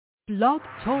Blog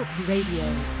Talk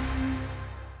Radio.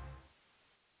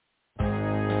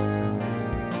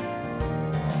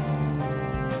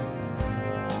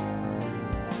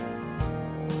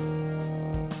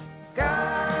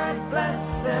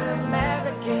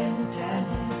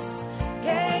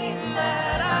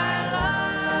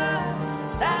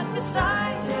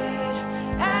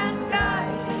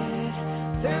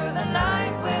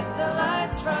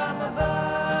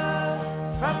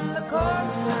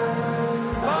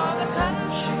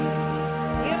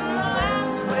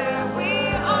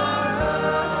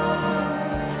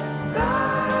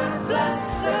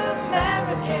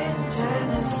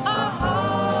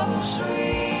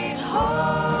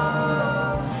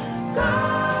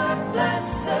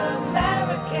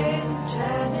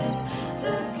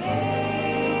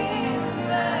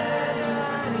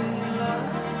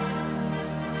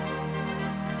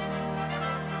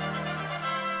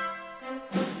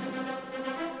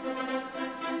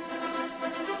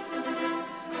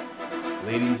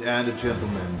 Ladies and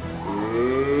gentlemen,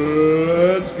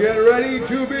 let's get ready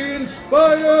to be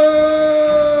inspired!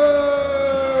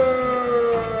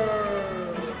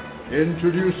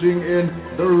 Introducing in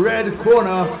the red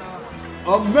corner,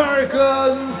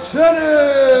 American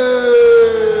Tennis!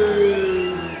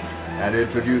 And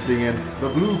introducing in the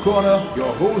blue corner,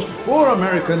 your host for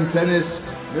American Tennis,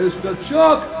 Mr.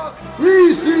 Chuck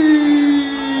Kriese!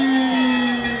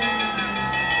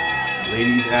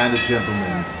 Ladies and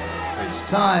gentlemen,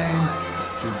 it's time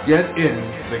to get in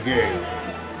the game.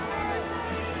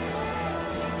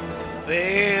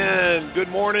 And good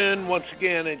morning once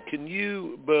again, and can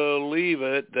you believe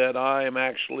it that I am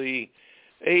actually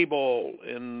able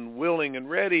and willing and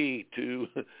ready to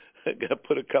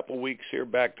put a couple weeks here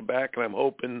back to back, and I'm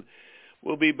hoping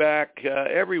we'll be back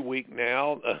every week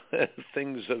now.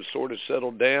 Things have sort of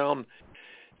settled down,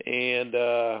 and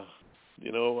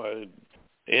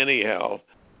anyhow,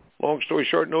 long story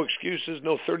short, no excuses,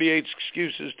 no 38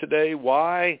 excuses today.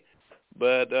 Why?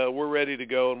 But we're ready to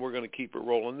go, and we're going to keep it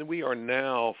rolling. And we are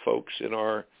now, folks, in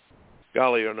our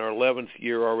 11th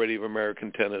year already of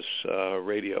American Tennis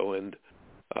Radio. And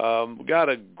we got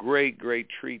a great, great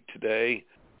treat today.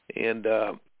 And,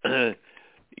 I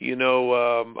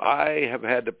have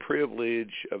had the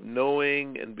privilege of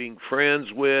knowing and being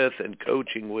friends with and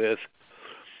coaching with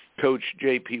Coach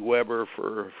J.P. Weber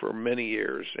for many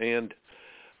years. And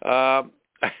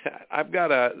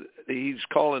he's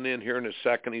calling in here in a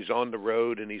second. He's on the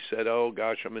road, and he said, oh,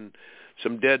 gosh, I'm in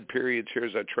some dead periods here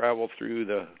as I travel through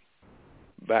the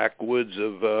backwoods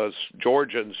of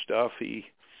Georgia and stuff. He's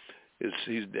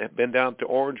been down to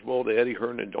Orange Bowl, the Eddie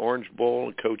Hernan Orange Bowl,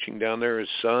 and coaching down there his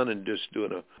son and just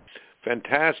doing a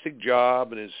fantastic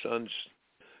job, and his son's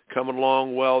coming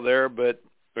along well there. But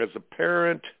as a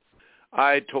parent,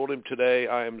 I told him today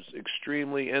I am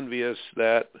extremely envious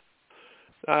that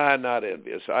not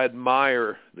envious. I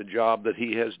admire the job that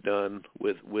he has done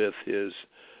with his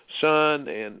son,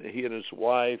 and he and his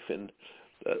wife, and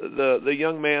the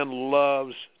young man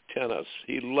loves tennis.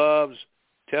 He loves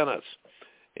tennis,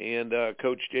 and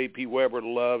Coach J.P. Weber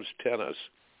loves tennis.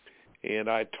 And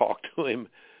I talked to him.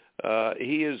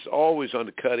 He is always on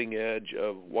the cutting edge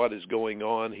of what is going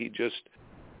on. He just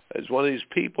is one of these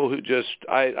people who just,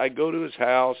 I go to his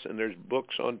house and there's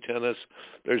books on tennis,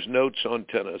 there's notes on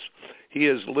tennis. He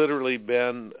has literally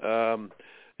been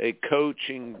a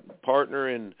coaching partner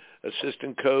and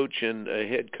assistant coach and a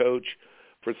head coach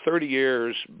for 30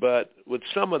 years, but with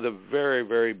some of the very,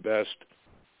 very best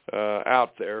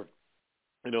out there.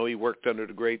 He worked under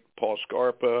the great Paul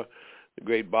Scarpa, the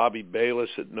great Bobby Bayless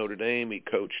at Notre Dame. He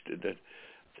coached I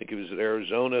think he was at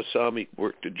Arizona some. He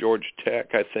worked at Georgia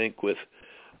Tech, I think, with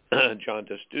John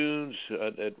Testoons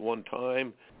at one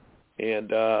time,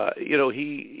 and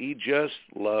he just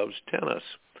loves tennis.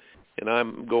 And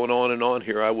I'm going on and on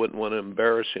here. I wouldn't want to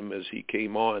embarrass him as he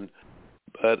came on,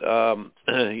 but a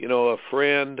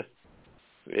friend,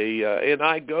 and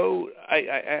I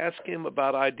ask him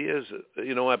about ideas.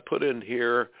 I put in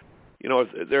here.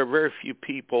 There are very few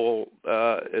people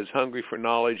as hungry for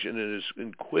knowledge and as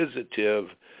inquisitive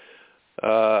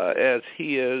as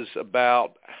he is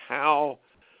about how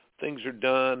things are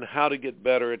done, how to get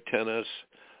better at tennis,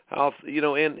 and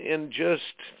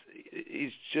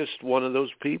he's just one of those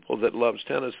people that loves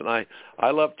tennis. And I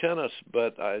love tennis,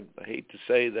 but I hate to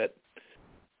say that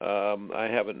I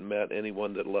haven't met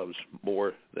anyone that loves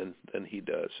more than he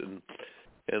does.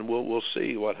 And we'll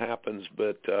see what happens.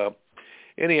 But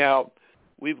anyhow,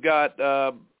 we've got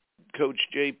Coach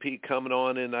JP coming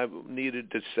on, and I needed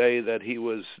to say that he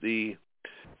was the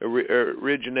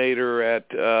originator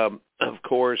at, of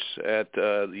course, at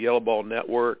the Yellow Ball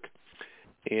Network,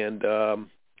 and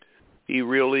he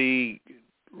really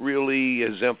really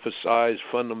has emphasized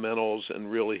fundamentals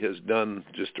and really has done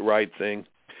just the right thing.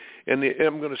 And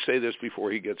I'm going to say this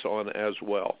before he gets on as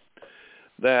well,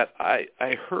 that I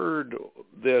heard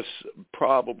this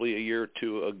probably a year or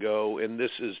two ago, and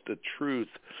this is the truth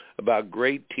about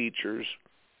great teachers,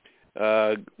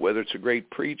 whether it's a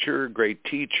great preacher, great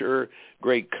teacher,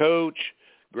 great coach,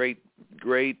 great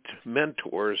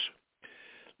mentors.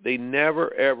 They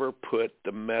never, ever put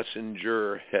the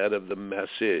messenger ahead of the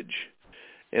message.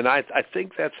 And I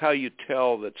think that's how you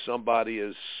tell that somebody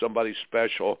is somebody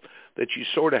special, that you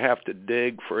sort of have to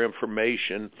dig for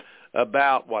information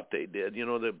about what they did. You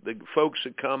know, the folks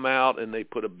that come out and they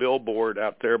put a billboard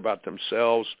out there about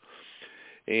themselves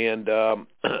and,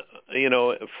 you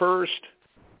know, at first,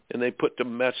 and they put the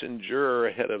messenger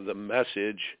ahead of the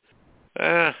message,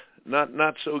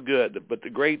 not so good. But the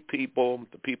great people,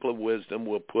 the people of wisdom,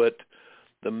 will put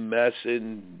the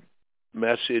message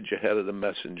ahead of the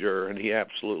messenger, and he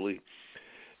absolutely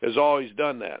has always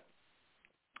done that.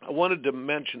 I wanted to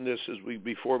mention this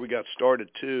before we got started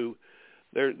too.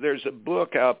 There's a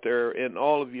book out there, and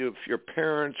all of you, if your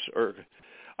parents or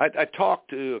I talked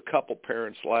to a couple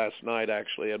parents last night.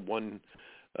 Actually, I had one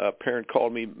parent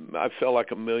called me. I felt like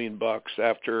 $1 million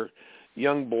after he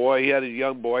had a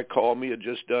young boy call me, had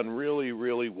just done really,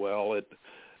 really well at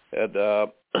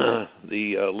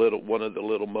one of the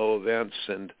Little Mo events,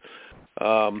 and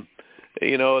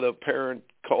you know, the parent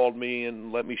called me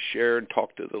and let me share and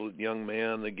talk to the young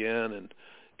man again, and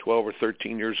 12 or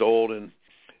 13 years old, and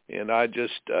I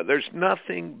just there's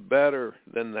nothing better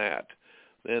than that.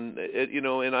 And you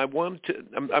know, and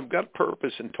I've got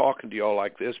purpose in talking to y'all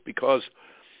like this, because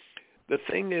the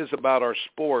thing is about our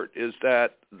sport is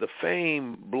that the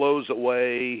fame blows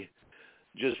away,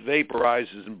 just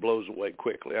vaporizes and blows away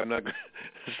quickly. I'm not going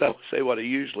to say what I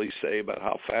usually say about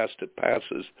how fast it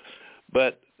passes,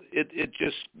 but it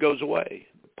just goes away,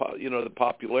 you know, the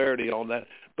popularity on that.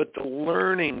 But the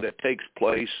learning that takes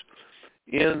place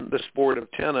in the sport of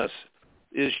tennis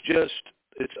is just,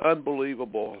 it's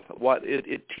unbelievable. What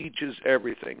it teaches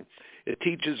everything. It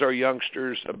teaches our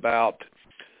youngsters about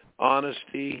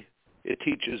honesty. It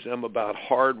teaches them about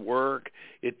hard work.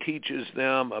 It teaches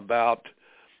them about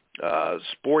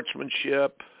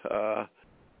sportsmanship. I've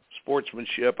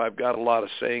got a lot of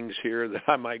sayings here that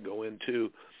I might go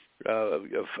into. A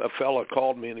fella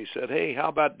called me and he said, "Hey, how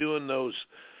about doing those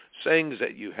sayings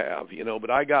that you have?" You know, but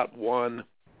I got one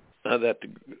that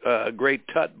the great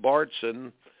Tut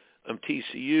Bartson of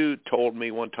TCU told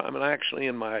me one time, and actually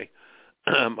in my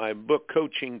my book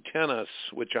Coaching Tennis,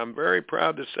 which I'm very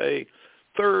proud to say,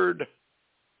 third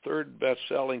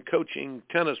best-selling coaching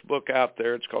tennis book out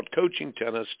there. It's called Coaching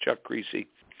Tennis, Chuck Kriese,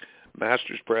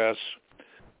 Masters Press,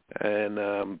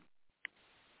 and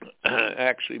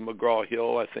actually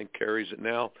McGraw-Hill, I think, carries it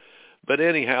now. But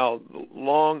anyhow,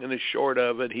 long and the short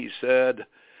of it, he said,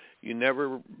 you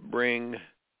never bring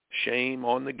shame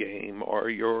on the game or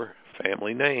your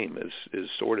family name is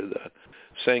sort of the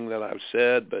saying that I've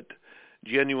said. But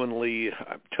genuinely,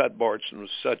 Tut Bartson was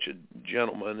such a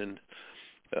gentleman and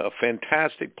a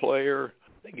fantastic player.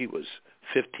 I think he was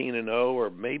 15-0 or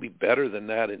maybe better than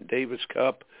that in Davis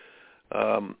Cup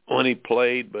when he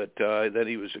played, but then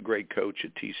he was a great coach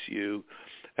at TCU.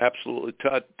 Absolutely.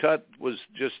 Tut was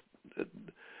just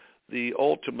the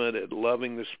ultimate at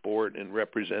loving the sport and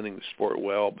representing the sport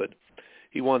well. But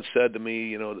he once said to me,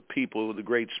 you know, the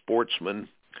great sportsmen,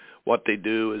 what they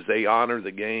do is they honor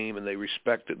the game and they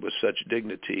respect it with such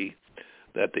dignity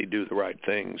that they do the right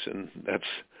things, and that's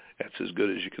as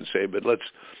good as you can say. But let's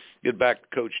get back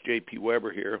to Coach J.P.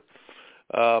 Weber here.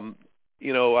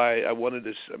 You know, I wanted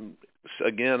to,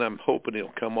 again, I'm hoping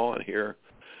he'll come on here.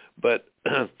 But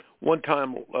one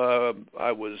time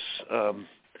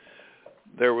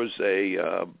there was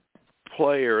a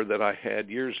player that I had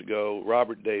years ago,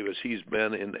 Robert Davis. He's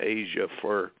been in Asia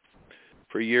for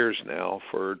years now.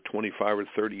 For 25 or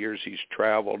 30 years he's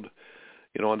traveled,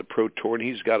 you know, on the pro tour, and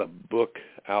he's got a book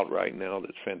out right now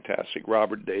that's fantastic,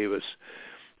 Robert Davis,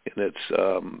 and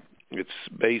it's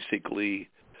basically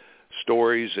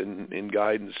stories and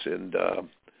guidance and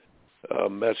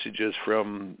messages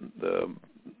from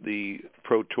the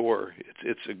pro tour.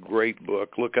 It's a great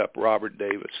book. Look up Robert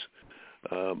Davis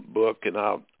book, and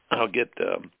I'll get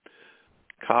a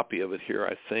copy of it here,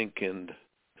 I think, and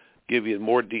give you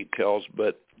more details.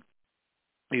 But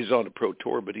he's on the pro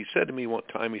tour. But he said to me one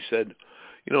time, he said,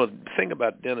 you know, the thing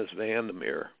about Dennis Van der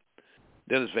Meer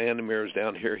is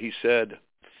down here. He said,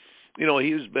 you know,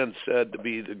 he's been said to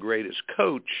be the greatest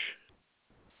coach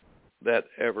that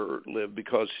ever lived,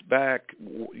 because back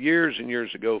years and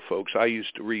years ago, folks, I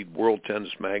used to read World Tennis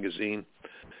Magazine.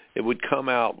 It would come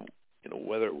out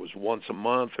whether it was once a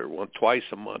month or twice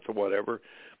a month or whatever.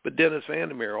 But Dennis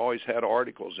Vandermeer always had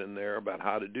articles in there about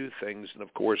how to do things. And,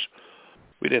 of course,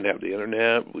 we didn't have the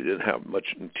Internet. We didn't have much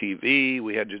on TV.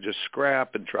 We had to just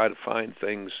scrap and try to find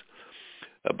things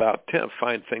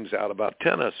out about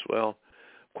tennis. Well,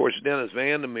 of course, Dennis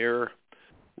Vandermeer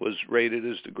was rated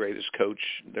as the greatest coach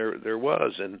there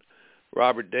was. And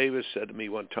Robert Davis said to me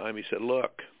one time, he said,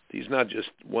 look, he's not just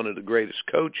one of the greatest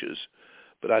coaches,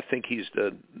 but I think he's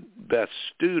the best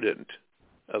student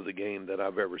of the game that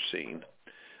I've ever seen.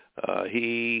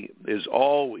 He is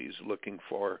always looking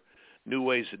for new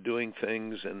ways of doing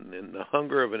things, and the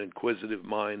hunger of an inquisitive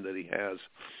mind that he has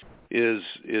is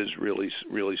really,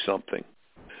 really something.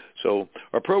 So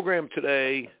our program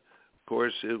today, of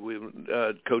course, we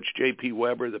Coach J.P.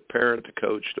 Weber, the parent, the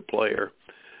coach, the player,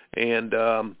 and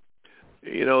the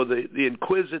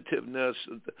inquisitiveness,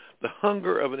 the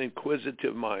hunger of an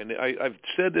inquisitive mind. I've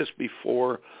said this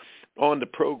before on the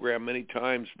program many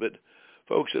times, but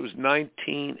folks, it was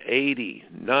 1980.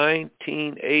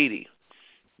 1980.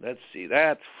 Let's see,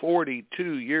 that's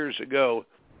 42 years ago.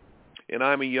 And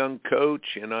I'm a young coach,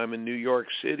 and I'm in New York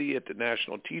City at the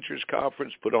National Teachers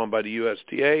Conference put on by the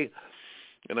USTA.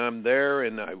 And I'm there,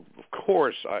 and I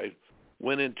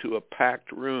went into a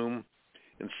packed room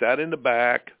and sat in the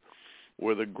back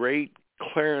where the great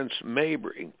Clarence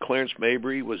Mabry. Clarence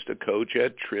Mabry was the coach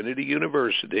at Trinity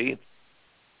University.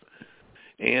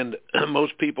 And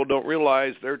most people don't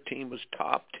realize their team was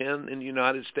top 10 in the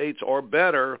United States or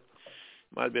better.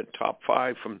 Might have been top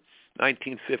 5 from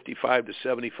 1955 to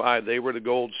 75. They were the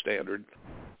gold standard.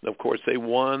 Of course, they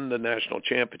won the national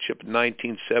championship in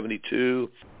 1972.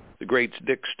 The great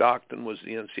Dick Stockton was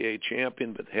the NCAA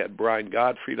champion, but they had Brian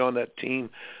Gottfried on that team.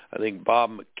 I think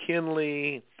Bob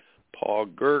McKinley, Paul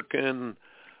Gherkin.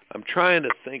 I'm trying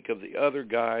to think of the other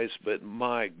guys, but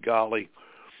my golly,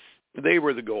 they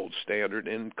were the gold standard.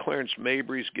 And Clarence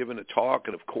Mabry's given a talk,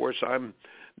 and of course I'm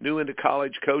new into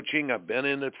college coaching. I've been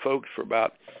in it, folks, for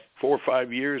about 4 or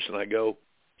 5 years, and I go,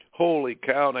 holy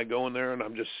cow, and I go in there and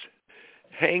I'm just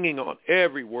hanging on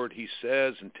every word he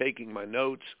says and taking my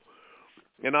notes.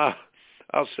 And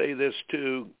I'll say this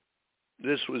too,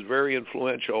 this was very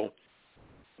influential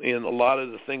in a lot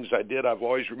of the things I did. I've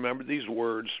always remembered these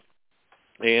words.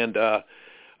 And I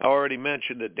already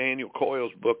mentioned that Daniel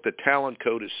Coyle's book, The Talent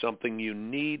Code, is something you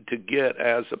need to get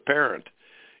as a parent.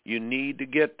 You need to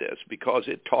get this because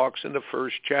it talks in the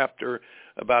first chapter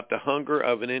about the hunger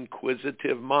of an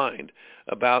inquisitive mind,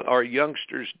 about our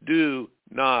youngsters do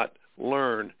not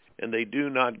learn and they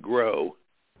do not grow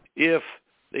if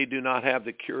they do not have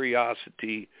the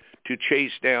curiosity to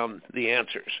chase down the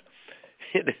answers.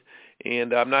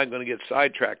 And I'm not going to get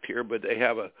sidetracked here, but they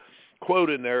have a quote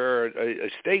in there,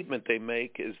 a statement they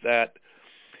make is that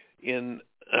in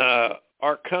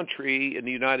our country, in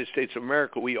the United States of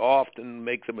America, we often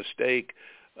make the mistake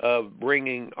of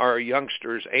bringing our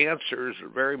youngsters answers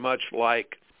very much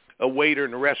like a waiter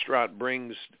in a restaurant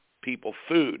brings people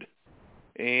food.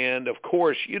 And, of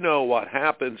course, you know what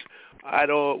happens.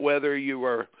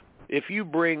 If you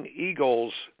bring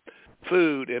eagles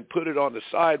food and put it on the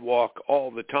sidewalk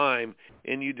all the time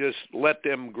and you just let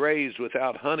them graze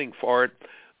without hunting for it,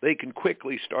 they can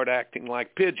quickly start acting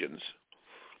like pigeons.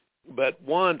 But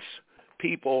once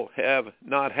people have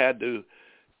not had to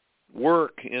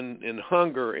work in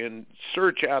hunger and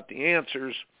search out the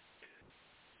answers,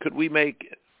 we make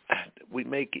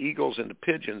eagles into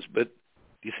pigeons, but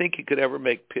do you think you could ever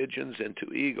make pigeons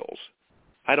into eagles?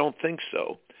 I don't think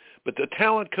so. But the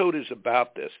talent code is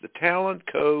about this. The talent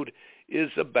code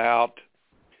is about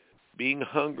being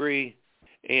hungry,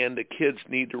 and the kids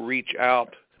need to reach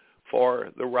out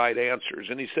for the right answers.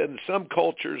 And he said in some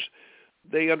cultures,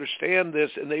 they understand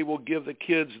this, and they will give the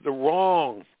kids the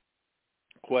wrong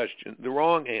question, the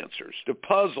wrong answers, to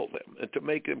puzzle them and to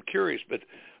make them curious. But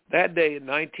that day in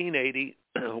 1980,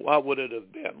 what would it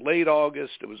have been? Late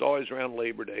August. It was always around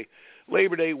Labor Day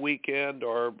weekend,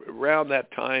 or around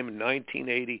that time in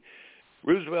 1980,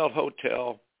 Roosevelt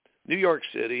Hotel, New York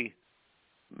City.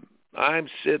 I'm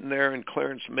sitting there, and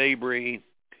Clarence Mabry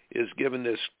is giving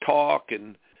this talk,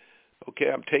 and okay,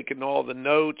 I'm taking all the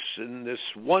notes, and this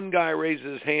one guy raises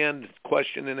his hand,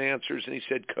 question and answers, and he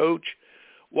said, Coach,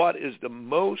 what is the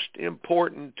most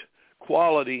important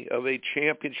quality of a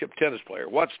championship tennis player?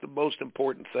 What's the most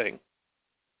important thing?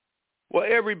 Well,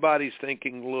 everybody's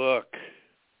thinking, look,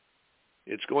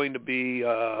 it's going to be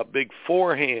a big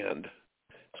forehand.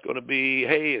 It's going to be,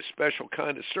 hey, a special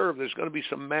kind of serve. There's going to be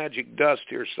some magic dust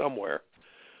here somewhere.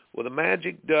 Well, the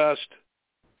magic dust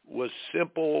was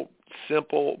simple,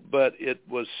 but it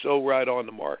was so right on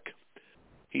the mark.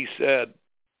 He said,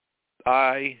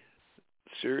 I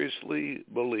seriously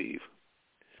believe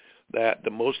that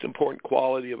the most important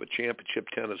quality of a championship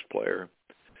tennis player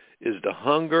is the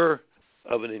hunger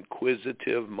of an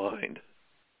inquisitive mind.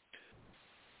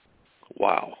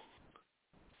 Wow.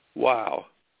 Wow.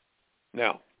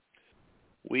 Now,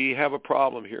 we have a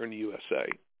problem here in the USA.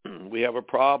 We have a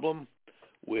problem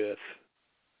with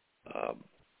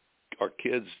our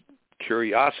kids'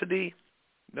 curiosity.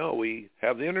 No, we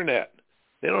have the internet.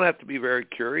 They don't have to be very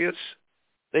curious.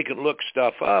 They can look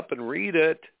stuff up and read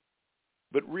it.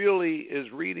 But really, is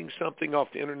reading something off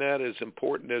the internet as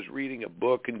important as reading a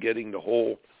book and getting the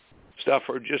whole stuff,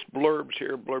 or just blurbs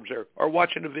here, blurbs there, or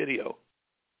watching a video?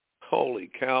 Holy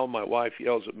cow, my wife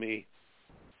yells at me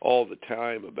all the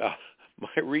time about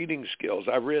my reading skills.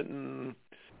 I've written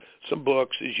some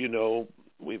books, as you know.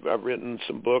 I've written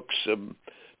some books,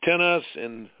 tennis,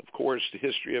 and, of course, the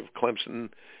history of Clemson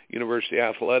University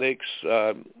athletics.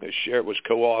 I was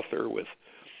co-author with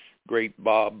great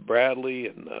Bob Bradley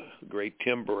and great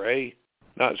Tim Beret.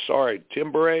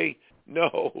 Tim Beret?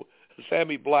 No,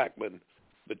 Sammy Blackman.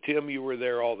 But, Tim, you were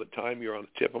there all the time. You're on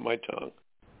the tip of my tongue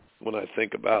when I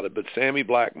think about it. But Sammy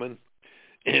Blackman,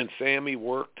 and Sammy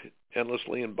worked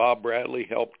endlessly, and Bob Bradley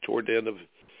helped toward the end of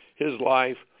his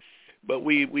life. But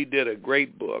we did a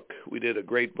great book. We did a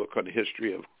great book on the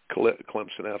history of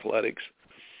Clemson athletics.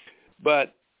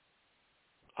 But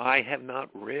I have not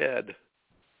read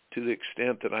to the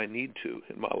extent that I need to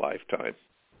in my lifetime.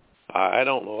 I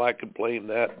don't know. I could blame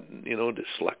that,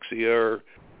 dyslexia, or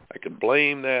I could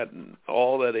blame that and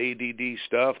all that ADD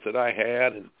stuff that I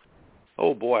had. And,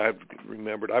 oh, boy, I've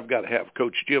remembered I've got to have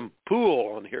Coach Jim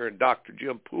Poole on here, and Dr.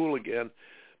 Jim Poole again,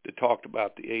 to talk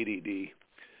about the ADD.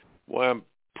 Well, I'm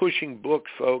pushing books,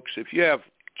 folks. If you have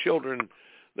children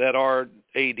that are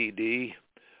ADD, I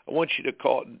want you to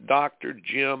call Dr.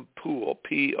 Jim Poole,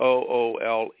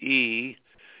 Poole,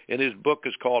 and his book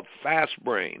is called Fast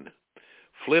Brain,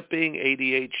 Flipping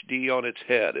ADHD on Its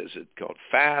Head, is it called?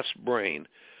 Fast Brain.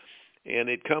 And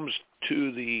it comes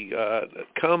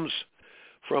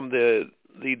from the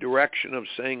direction of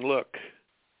saying, look,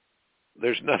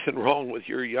 there's nothing wrong with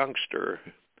your youngster.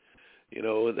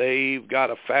 They've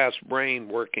got a fast brain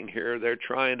working here. They're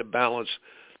trying to balance.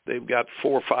 They've got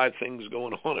 4 or 5 things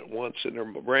going on at once in their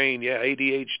brain. Yeah,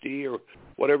 ADHD or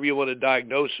whatever you want to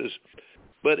diagnose it.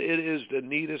 But it is the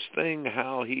neatest thing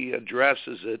how he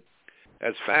addresses it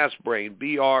as fast brain,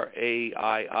 BRAIIN.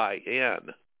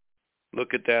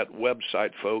 Look at that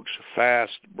website, folks,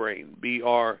 Fast Brain,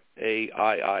 BRAIINE.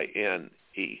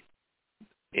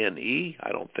 N-E?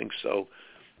 I don't think so.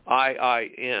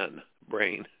 I-I-N,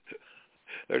 brain.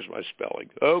 There's my spelling.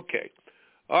 Okay.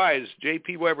 All right, is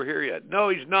J.P. Weber here yet? No,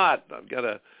 he's not. I've got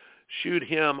to shoot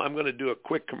him. I'm going to do a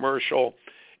quick commercial,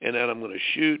 and then I'm going to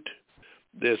shoot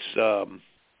this, see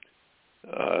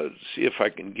if I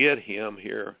can get him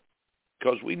here,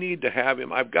 because we need to have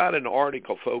him. I've got an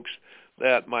article, folks,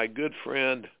 that my good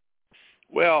friend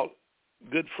now,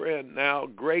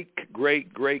 great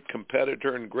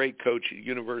competitor and great coach at the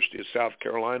University of South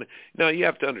Carolina. Now, you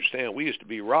have to understand, we used to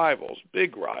be rivals,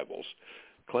 big rivals,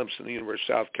 Clemson and the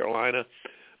University of South Carolina,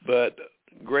 but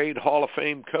great Hall of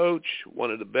Fame coach,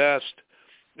 one of the best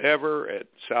ever at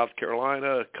South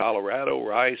Carolina, Colorado,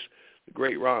 Rice. The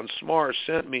great Ron Smar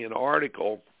sent me an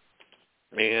article,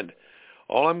 and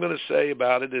all I'm going to say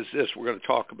about it is this. We're going to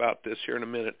talk about this here in a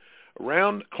minute.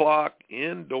 Around-the-clock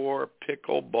indoor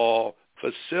pickleball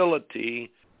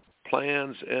facility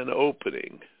plans and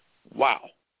opening. Wow.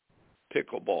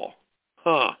 Pickleball.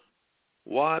 Huh.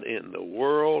 What in the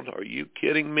world? Are you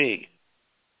kidding me?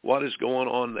 What is going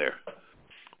on there?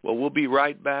 Well, we'll be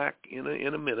right back in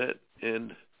a minute,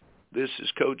 and this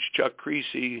is Coach Chuck Kriese,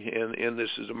 and this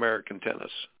is American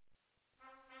Tennis.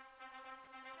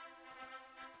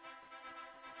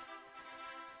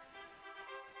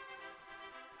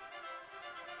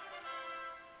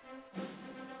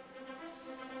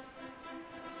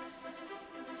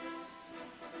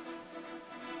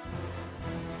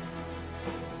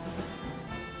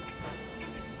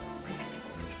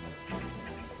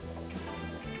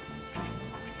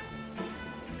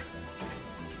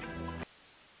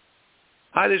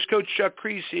 Hi, this is Coach Chuck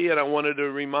Kriese, and I wanted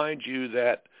to remind you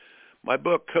that my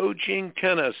book, Coaching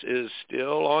Tennis, is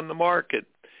still on the market,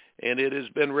 and it has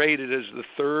been rated as the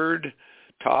 3rd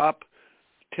top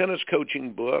tennis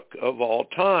coaching book of all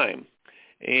time.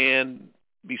 And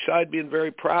beside being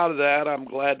very proud of that, I'm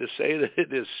glad to say that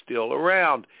it is still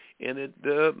around, and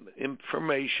the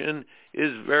information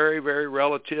is very, very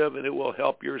relative, and it will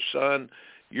help your son,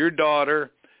 your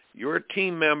daughter, your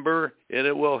team member, and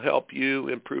it will help you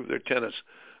improve their tennis.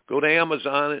 Go to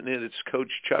Amazon, and it's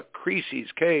Coach Chuck Kriese's,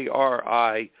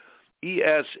 K-R-I-E-S-E,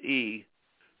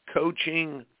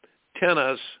 Coaching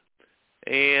Tennis,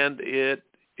 and it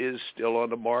is still on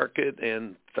the market.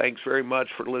 And thanks very much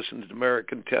for listening to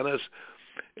American Tennis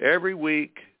every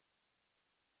week.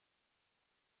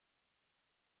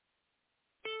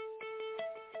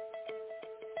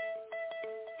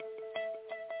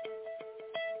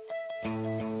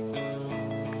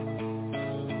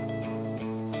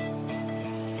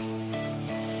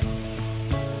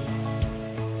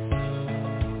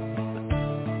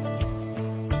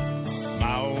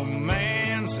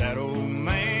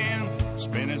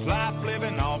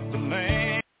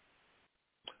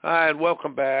 Hi, and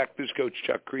welcome back. This is Coach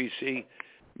Chuck Kriese,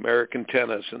 American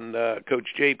Tennis. And Coach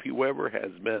J.P. Weber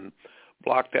has been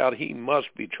blocked out. He must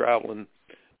be traveling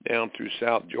down through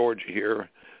South Georgia here,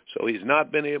 so he's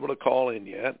not been able to call in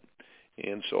yet.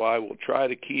 And so I will try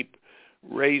to keep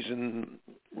raising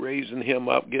him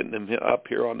up, getting him up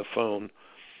here on the phone.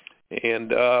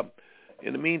 And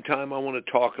in the meantime, I want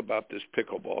to talk about this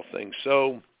pickleball thing.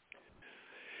 So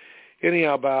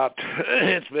anyhow,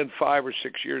 it's been 5 or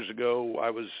 6 years ago, I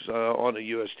was on a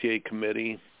USTA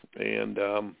committee, and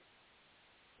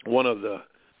one of the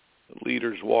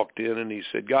leaders walked in and he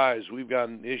said, guys, we've got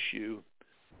an issue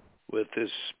with this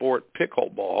sport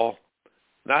pickleball.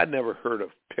 And I'd never heard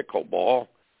of pickleball,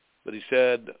 but he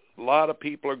said, a lot of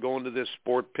people are going to this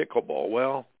sport pickleball.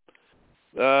 Well,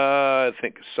 I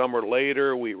think a summer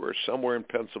later, we were somewhere in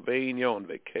Pennsylvania on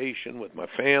vacation with my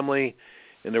family,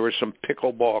 and there were some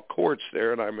pickleball courts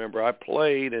there, and I remember I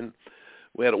played, and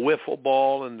we had a wiffle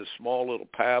ball and the small little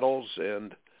paddles,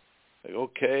 and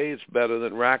okay, it's better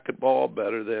than racquetball,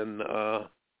 better than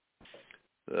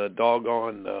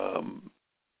doggone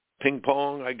ping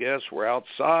pong, I guess. We're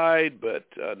outside, but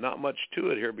not much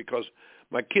to it here because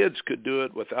my kids could do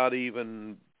it without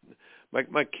even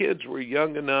my kids were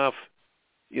young enough,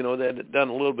 you know, that had done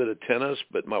a little bit of tennis,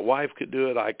 but my wife could do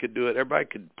it, I could do it, everybody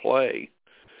could play.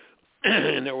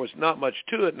 And there was not much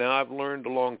to it. Now, I've learned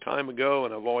a long time ago,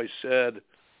 and I've always said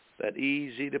that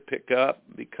easy to pick up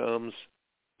becomes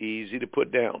easy to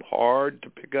put down. Hard to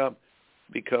pick up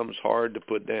becomes hard to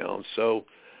put down. So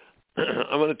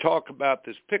I'm going to talk about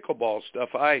this pickleball stuff.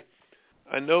 I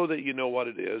know that you know what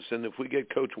it is, and if we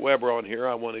get Coach Weber on here,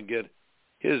 I want to get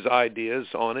his ideas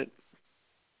on it.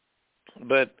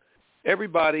 But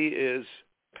everybody is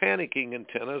panicking in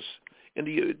tennis. In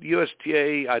the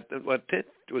USTA,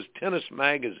 it was Tennis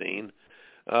Magazine,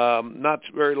 not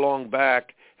very long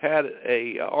back, had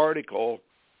a article,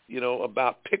 you know,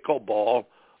 about pickleball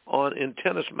in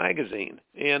Tennis Magazine,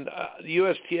 and the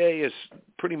USTA has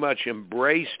pretty much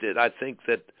embraced it. I think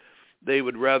that they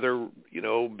would rather, you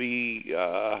know, be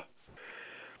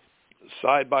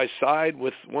side by side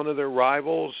with one of their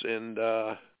rivals, and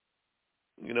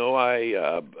you know,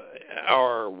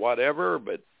 or whatever,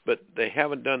 but they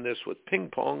haven't done this with ping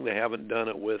pong. They haven't done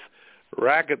it with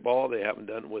racquetball. They haven't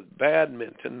done it with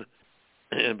badminton.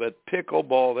 But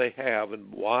pickleball they have.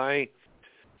 And why?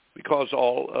 Because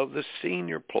all of the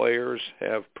senior players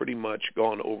have pretty much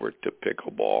gone over to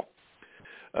pickleball.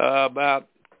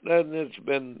 It's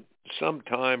been some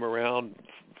time around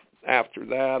after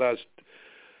that.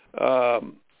 A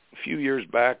few years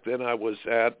back then I was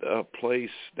at a place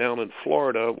down in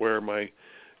Florida where my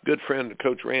good friend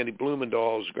Coach Randy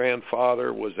Blumendahl's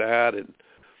grandfather was at, and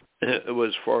it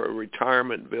was for a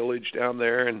retirement village down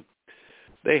there, and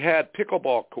they had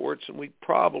pickleball courts, and we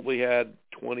probably had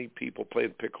 20 people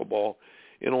playing pickleball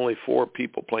and only 4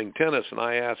 people playing tennis. And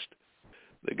I asked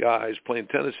the guys playing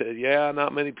tennis, said, yeah,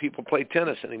 not many people play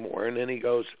tennis anymore. And then he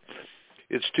goes,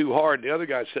 it's too hard. The other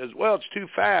guy says, well, it's too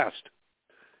fast.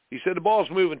 He said, the ball's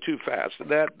moving too fast. And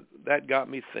that got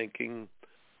me thinking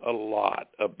a lot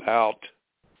about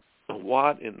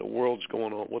what in the world's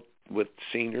going on with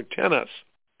senior tennis.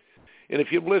 And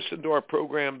if you've listened to our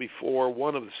program before,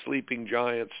 one of the sleeping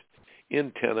giants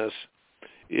in tennis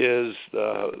is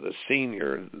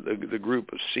the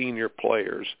group of senior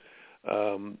players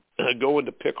going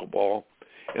to pickleball.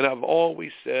 And I've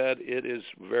always said it is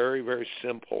very, very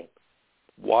simple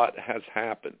what has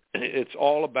happened. It's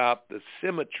all about the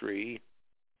symmetry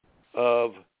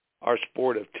of our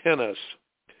sport of tennis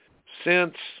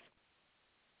since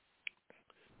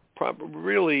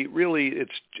really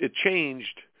it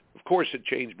changed. Of course it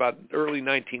changed about early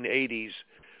 1980s.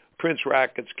 Prince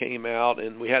rackets came out,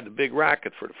 and we had the big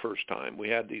racket for the first time. We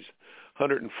had these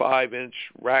 105-inch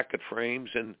racket frames,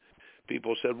 and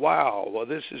people said, wow, well,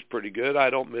 this is pretty good.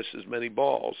 I don't miss as many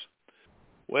balls.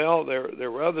 Well,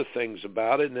 there were other things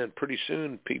about it, and then pretty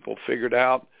soon people figured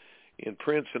out in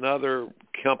Prince and other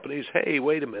companies, hey,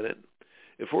 wait a minute.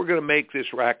 If we're going to make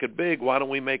this racket big, why don't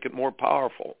we make it more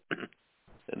powerful?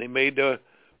 And they made the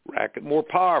racket more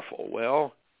powerful.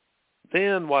 Well,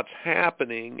 then what's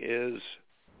happening is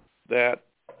that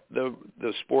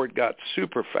the sport got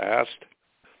super fast.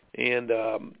 And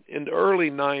in the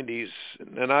early 90s,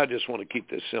 and I just want to keep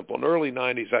this simple, in the early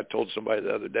 90s, I told somebody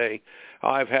the other day how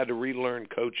I've had to relearn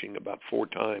coaching about 4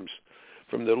 times,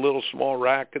 from the little small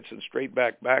rackets and straight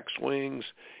backswings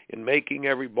and making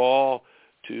every ball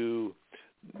to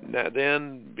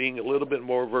then being a little bit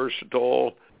more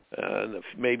versatile,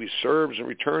 maybe serves and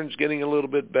returns getting a little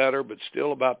bit better, but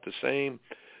still about the same,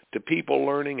 to people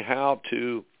learning how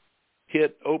to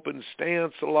hit open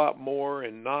stance a lot more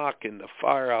and knock and the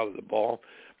fire out of the ball.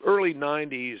 Early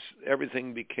 90s,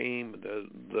 everything became,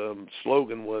 the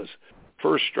slogan was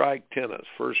first strike tennis,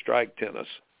 first strike tennis.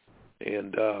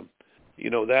 And,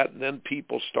 that then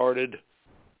people started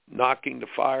knocking the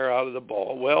fire out of the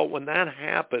ball. Well, when that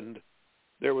happened,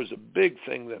 there was a big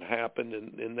thing that happened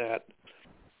in that.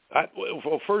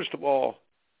 First of all,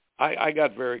 I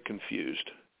got very confused.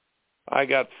 I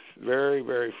got very,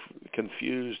 very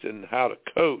confused in how to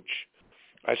coach.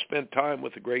 I spent time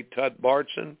with the great Tut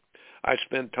Bartson. I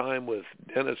spent time with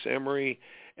Dennis Emery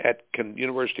at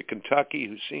University of Kentucky,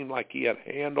 who seemed like he had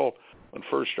a handle on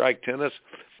first strike tennis.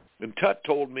 And Tut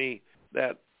told me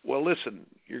that, well, listen,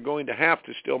 you're going to have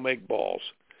to still make balls.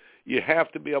 You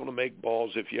have to be able to make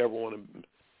balls if you ever want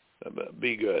to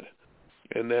be good.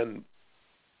 And then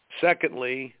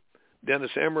secondly,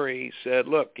 Dennis Emery said,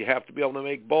 look, you have to be able to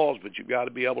make balls, but you've got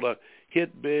to be able to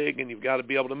hit big and you've got to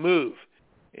be able to move.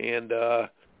 And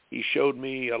he showed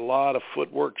me a lot of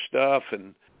footwork stuff,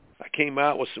 and I came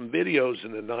out with some videos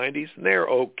in the 90s, and they're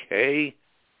okay,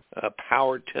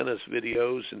 power tennis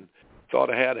videos, and thought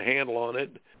I had a handle on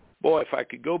it. Boy, if I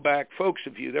could go back, folks,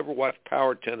 if you'd ever watched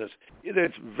power tennis,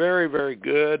 it's very, very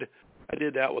good. I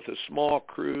did that with a small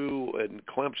crew in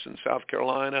Clemson, South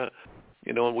Carolina.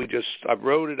 And I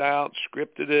wrote it out,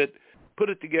 scripted it, put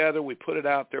it together. We put it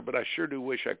out there, but I sure do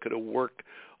wish I could have worked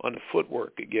on the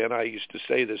footwork again. I used to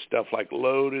say this stuff like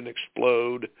load and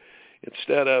explode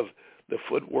instead of the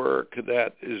footwork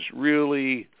that is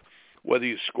really, whether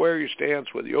you square your stance,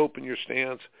 whether you open your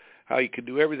stance, how you can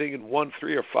do everything in 1,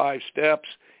 3, or 5 steps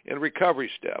and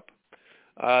recovery step.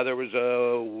 There was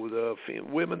the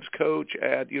women's coach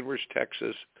at University of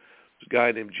Texas, a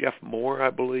guy named Jeff Moore, I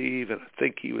believe, and I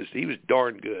think he was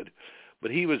darn good.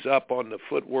 But he was up on the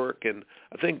footwork, and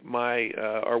I think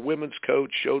our women's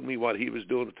coach showed me what he was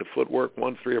doing with the footwork,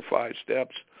 1, 3, or 5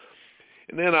 steps.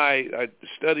 And then I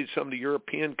studied some of the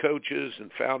European coaches and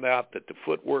found out that the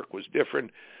footwork was different.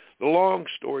 The long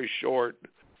story short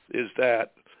is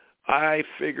that I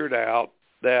figured out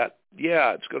that,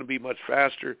 yeah, it's going to be much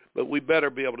faster, but we better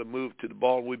be able to move to the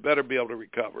ball, and we better be able to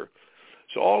recover.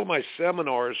 So all of my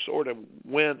seminars sort of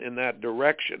went in that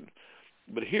direction.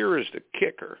 But here is the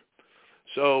kicker.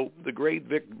 So the great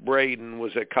Vic Braden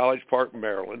was at College Park,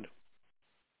 Maryland.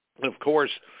 And, of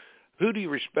course, who do you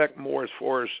respect more as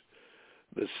far as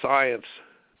the science,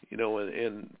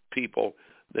 in people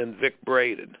than Vic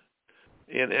Braden?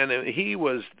 And he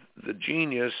was the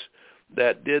genius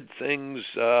that did things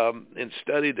and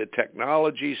studied the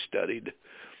technology, studied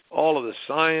all of the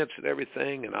science and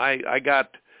everything. And I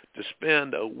got to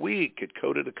spend a week at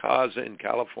Coda de Casa in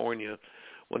California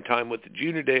one time with the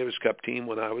Junior Davis Cup team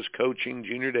when I was coaching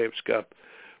Junior Davis Cup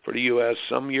for the U.S.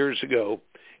 some years ago,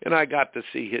 and I got to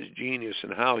see his genius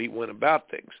and how he went about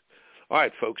things. All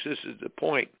right, folks, this is the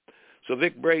point. So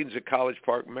Vic Braden's at College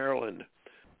Park, Maryland,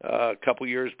 a couple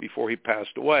years before he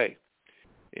passed away,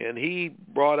 and he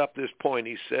brought up this point.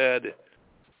 He said,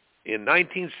 in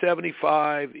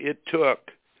 1975, it took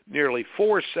nearly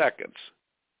 4 seconds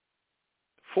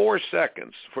for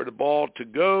the ball to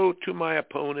go to my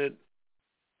opponent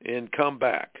and come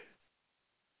back.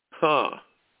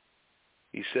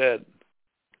 He said,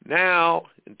 now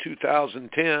in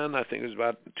 2010, I think it was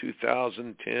about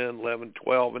 2010, 11,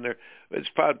 12, and it's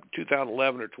probably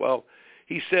 2011 or 12,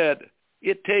 he said,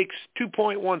 it takes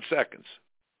 2.1 seconds.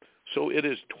 So it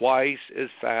is twice as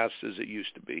fast as it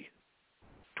used to be.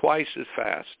 Twice as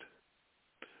fast.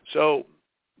 So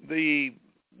the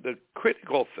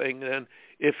critical thing then,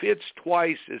 if it's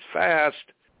twice as fast,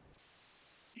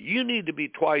 you need to be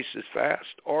twice as fast,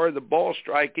 or the ball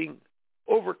striking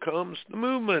overcomes the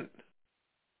movement.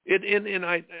 And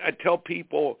I tell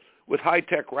people with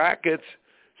high-tech rackets,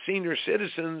 senior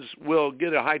citizens will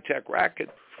get a high-tech racket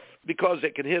because they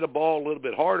can hit a ball a little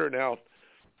bit harder. Now,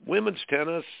 women's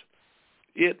tennis,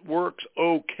 it works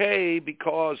okay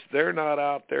because they're not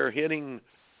out there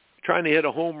trying to hit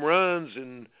a home runs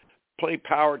and play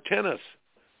power tennis.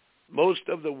 Most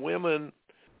of the women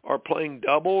are playing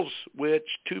doubles, which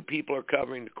 2 people are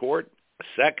covering the court.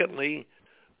 Secondly,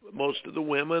 most of the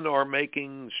women are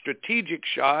making strategic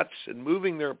shots and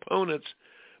moving their opponents,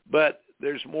 but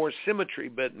there's more symmetry.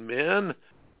 But men,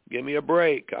 give me a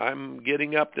break. I'm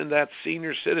getting up in that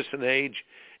senior citizen age,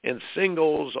 and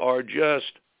singles are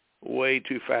just way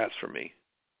too fast for me.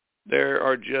 They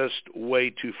are just way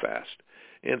too fast.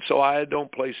 And so I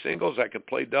don't play singles. I can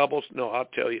play doubles. No, I'll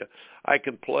tell you, I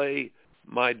can play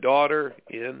my daughter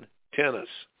in tennis.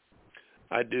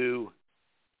 I do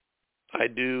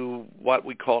what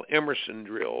we call Emerson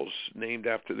drills, named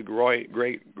after the great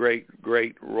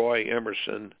Roy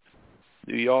Emerson.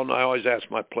 You all know, I always ask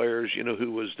my players,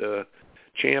 who was the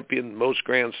champion, most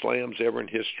Grand Slams ever in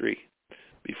history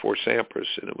before Sampras,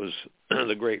 and it was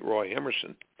the great Roy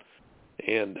Emerson.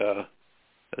 And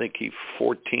I think he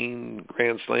 14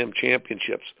 Grand Slam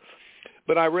championships.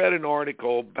 But I read an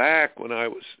article back when I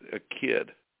was a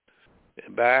kid,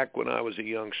 and back when I was a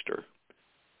youngster,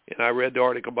 and I read the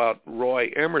article about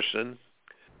Roy Emerson,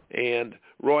 and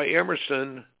Roy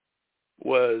Emerson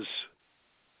was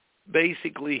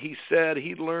basically, he said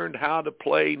he learned how to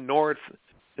play north,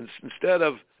 and instead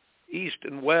of east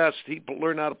and west, he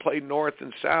learned how to play north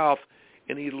and south,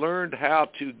 and he learned how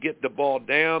to get the ball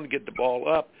down, get the ball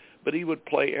up, but he would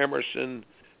play Emerson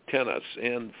tennis.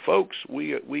 And folks,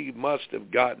 we must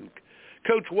have gotten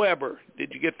Coach Weber.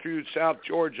 Did you get through South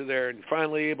Georgia there and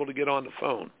finally able to get on the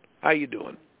phone? How you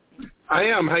doing? I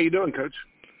am. How you doing, Coach?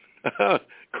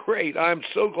 Great. I'm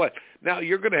so glad. Now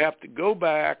you're going to have to go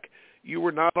back. You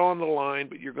were not on the line,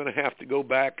 but you're going to have to go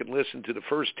back and listen to the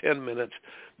first 10 minutes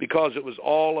because it was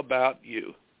all about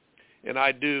you. And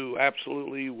I do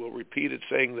absolutely will repeat it,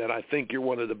 saying that I think you're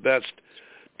one of the best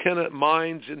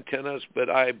minds in tennis, but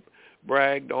I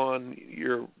bragged on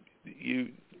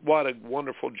what a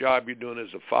wonderful job you're doing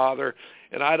as a father.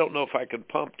 And I don't know if I can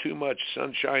pump too much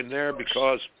sunshine there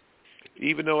because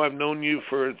even though I've known you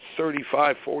for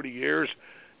 35, 40 years,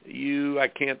 I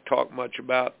can't talk much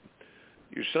about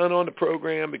your son on the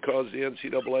program because of the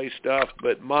NCAA stuff,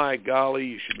 but my golly,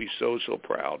 you should be so, so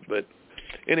proud. But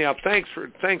anyhow, thanks for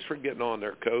getting on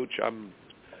there, Coach. And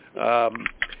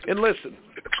listen,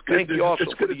 thank you also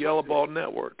for the Yellow Ball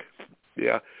Network.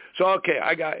 Yeah. So okay,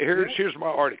 here's my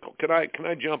article. Can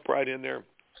I jump right in there?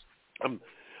 I'm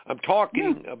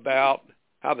talking about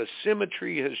how the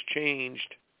symmetry has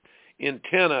changed in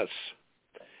tennis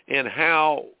and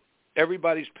how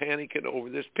everybody's panicking over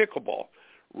this pickleball.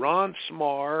 Ron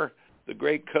Smar, the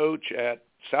great coach at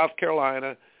South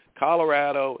Carolina,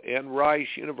 Colorado, and Rice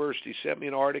University, sent me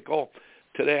an article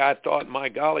today. I thought, my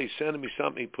golly, sending me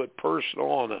something. He put personal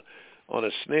on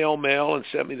a snail mail and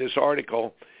sent me this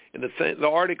article. And the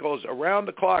article is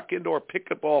around-the-clock indoor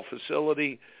pickleball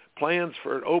facility, plans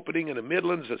for an opening in the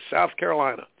Midlands of South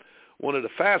Carolina. One of the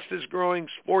fastest-growing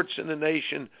sports in the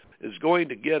nation is going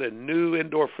to get a new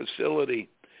indoor facility.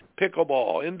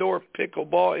 Pickleball. Indoor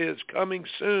pickleball is coming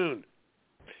soon.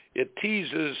 It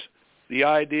teases the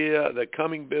idea that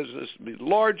coming business will be the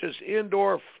largest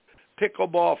indoor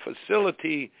pickleball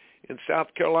facility in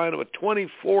South Carolina with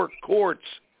 24 courts.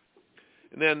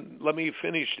 And then let me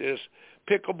finish this.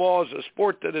 Pickleball is a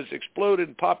sport that has exploded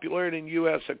in popularity in the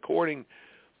U.S. according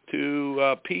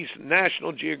to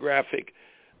National Geographic.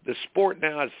 The sport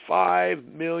now has 5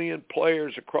 million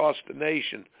players across the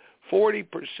nation,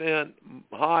 40%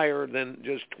 higher than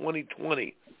just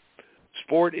 2020.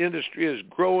 Sport industry is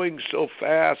growing so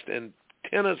fast, and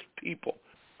tennis people,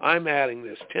 I'm adding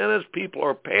this, tennis people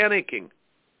are panicking.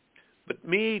 But to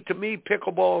me,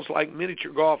 pickleball is like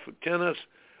miniature golf with tennis,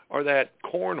 or that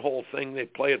cornhole thing they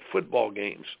play at football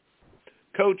games.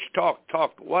 Coach, talk,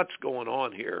 what's going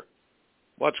on here?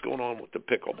 What's going on with the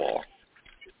pickleball?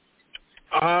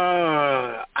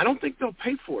 I don't think they'll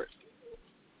pay for it.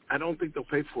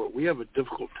 We have a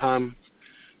difficult time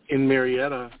in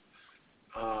Marietta.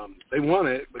 They want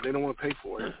it, but they don't want to pay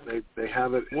for it. They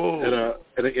have it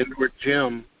at an indoor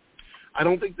gym. I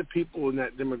don't think the people in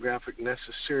that demographic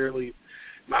necessarily.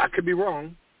 I could be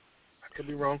wrong.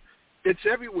 It's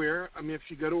everywhere. I mean, if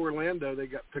you go to Orlando, they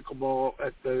got pickleball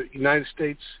at the United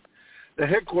States, the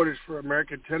headquarters for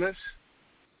American tennis.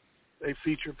 They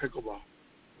feature pickleball.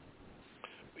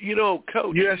 You know,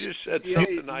 Coach, you just said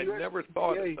something I never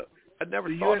thought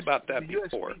about that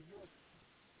before.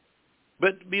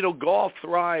 But, golf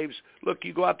thrives. Look,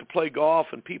 you go out to play golf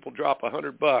and people drop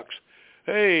 $100.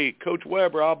 Hey, Coach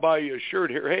Weber, I'll buy you a shirt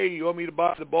here. Hey, you want me to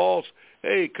buy the balls?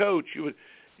 Hey, Coach,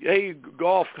 hey,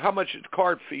 golf, how much is the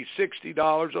cart fee?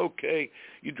 $60. Okay.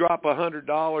 You drop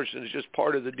 $100 and it's just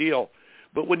part of the deal.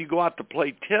 But when you go out to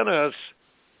play tennis,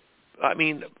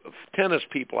 tennis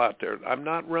people out there, I'm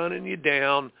not running you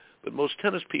down, but most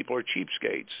tennis people are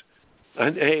cheapskates.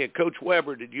 And, hey, Coach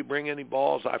Weber, did you bring any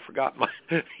balls? I forgot my,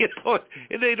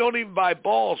 and they don't even buy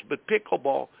balls, but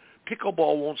pickleball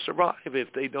won't survive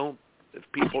if they don't if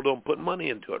people don't put money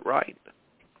into it, right?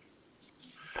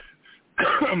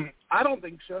 I don't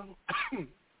think so.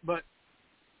 But,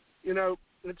 you know,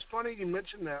 it's funny you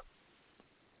mentioned that.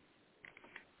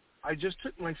 I just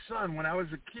took my son when I was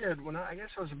a kid, I guess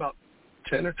I was about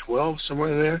 10 or 12,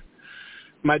 somewhere in there.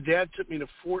 My dad took me to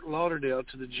Fort Lauderdale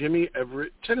to the Jimmy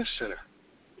Everett Tennis Center.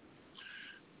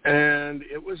 And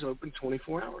it was open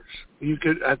 24 hours.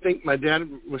 I think my dad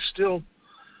was still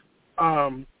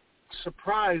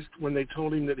surprised when they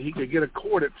told him that he could get a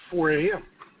court at 4 a.m.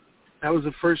 That was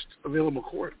the first available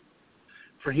court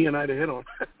for he and I to hit on.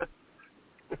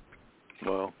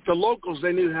 Well, the locals,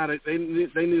 they knew how to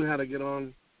get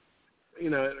on, you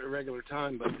know, at a regular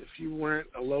time. But if you weren't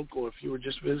a local, if you were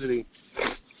just visiting,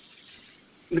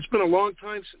 it's been a long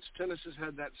time since tennis has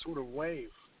had that sort of wave.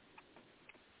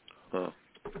 Huh.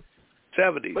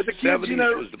 70s. But the kids, 70s you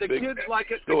know, was the big. kids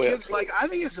like it. Go The ahead. kids like. I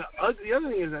think the other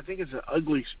thing is I think it's an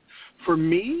ugly. For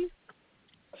me,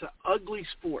 it's an ugly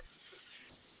sport.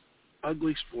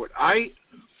 Ugly sport. I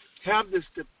have this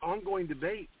ongoing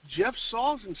debate. Jeff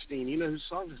Salzenstein, you know who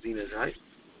Salzenstein is, right?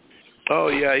 Oh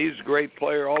yeah, he's a great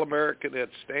player, All-American at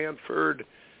Stanford,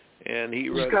 and he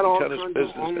runs got all tennis kinds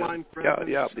business. of online Yeah. presence.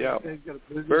 He's got a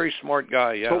business. Very smart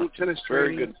guy. Yeah. Total tennis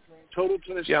very training. good. Total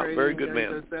tennis Yeah, training. very good He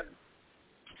man. does that.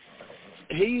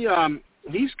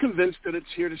 He's convinced that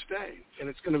it's here to stay, and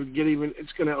it's going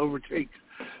to overtake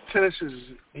tennis.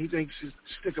 He thinks he's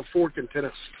stick a fork in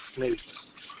tennis, maybe.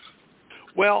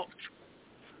 Well,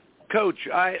 Coach,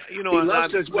 I've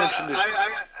mentioned this.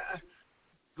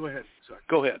 Go ahead. Sorry.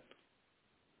 Go ahead.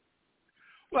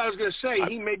 Well, I was going to say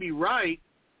he may be right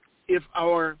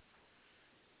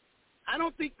I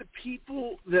don't think the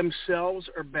people themselves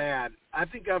are bad. I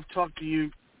think I've told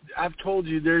you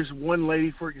there's one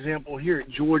lady, for example, here at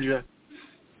Georgia.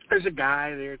 There's a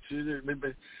guy there too,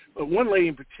 but one lady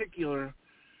in particular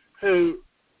who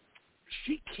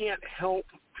she can't help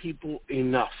people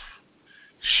enough.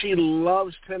 She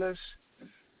loves tennis.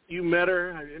 You met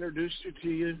her. I introduced her to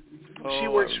you. She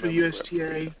works for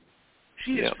USTA.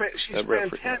 She's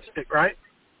fantastic, right?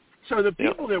 So the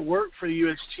people that work for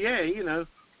USTA, you know,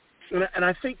 and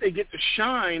I think they get to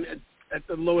shine at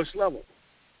the lowest level.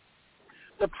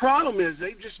 The problem is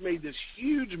they've just made this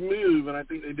huge move, and I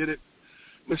think they did it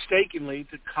mistakenly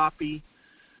to copy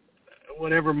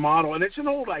whatever model. And it's an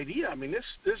old idea. I mean,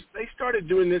 they started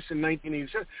doing this in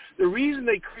 1987. The reason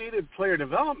they created player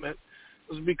development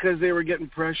was because they were getting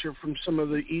pressure from some of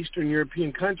the Eastern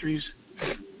European countries,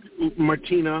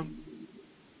 Martina,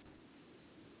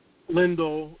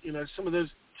 Lindell, you know, some of those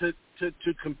to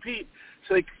compete.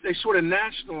 So they sort of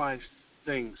nationalized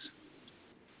things.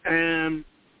 And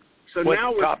so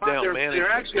now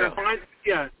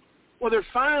they're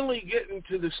finally getting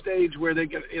to the stage where they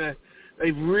get, you know,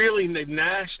 they've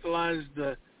nationalized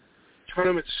the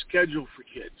tournament schedule for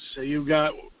kids. So you've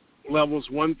got levels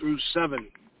 1 through 7.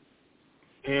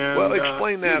 And, well,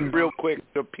 explain that real quick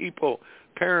to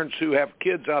parents who have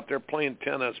kids out there playing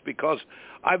tennis, because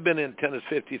I've been in tennis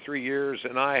 53 years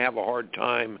and I have a hard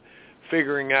time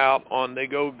figuring out they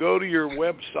go to your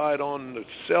website on the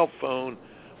cell phone.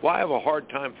 Well, I have a hard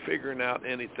time figuring out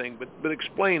anything, but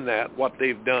explain that, what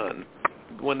they've done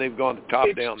when they've gone to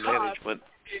top-down management.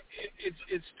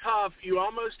 It's tough. You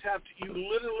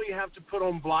literally have to put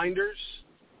on blinders,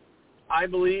 I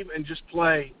believe, and just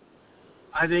play.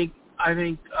 I think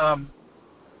I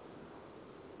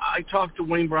talked to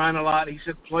Wayne Bryan a lot. He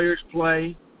said players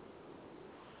play.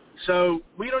 So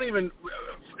we don't even,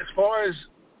 as far as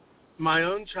my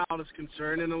own child is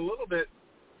concerned, and a little bit,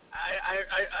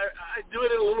 I do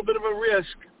it at a little bit of a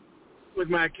risk with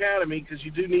my academy, because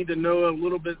you do need to know a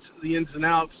little bit the ins and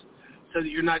outs so that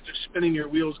you're not just spinning your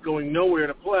wheels going nowhere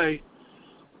to play.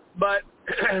 But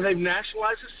they've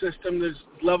nationalized the system. There's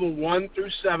level 1 through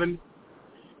 7.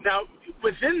 Now,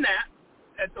 within that,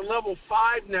 at the level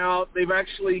 5 now, they've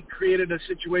actually created a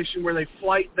situation where they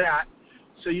flight that.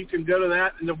 So you can go to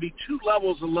that, and there'll be 2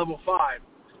 levels of level 5.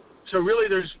 So really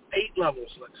there's 8 levels,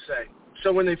 let's say.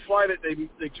 So when they flight it,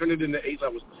 they turn it into 8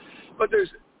 levels. But there's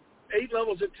 8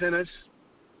 levels of tennis.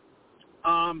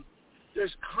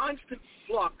 There's constant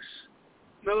flux.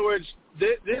 In other words,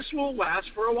 this will last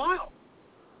for a while.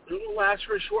 It will last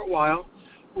for a short while.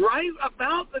 Right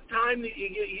about the time that you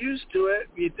get used to it,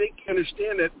 you think you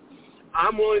understand it,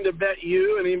 I'm willing to bet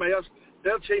you and anybody else,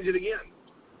 they'll change it again.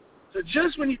 So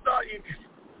just when you thought you could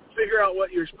figure out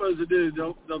what you're supposed to do,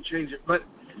 they'll change it. But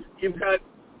you've got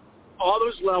all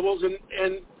those levels, and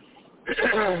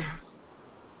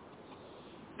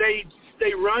they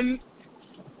run.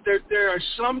 There are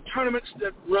some tournaments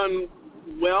that run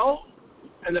well,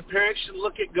 and the parents should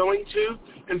look at going to.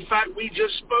 In fact, we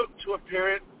just spoke to a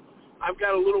parent I've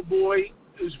got a little boy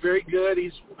who's very good.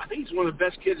 I think he's one of the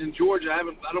best kids in Georgia. I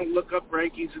don't look up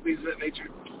rankings and things of that nature,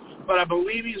 but I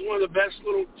believe he's one of the best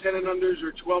little 10 and unders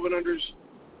or 12 and unders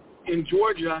in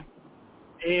Georgia.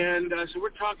 And so we're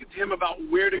talking to him about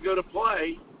where to go to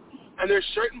play. And there's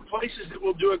certain places that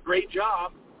will do a great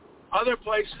job. Other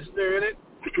places, they're in it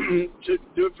to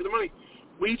do it for the money.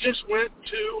 We just went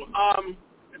to,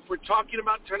 if we're talking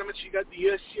about tournaments, you got the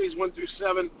USTAs 1 through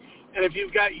 7. And if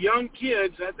you've got young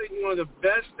kids, I think one of the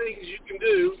best things you can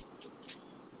do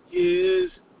is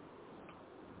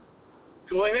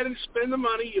go ahead and spend the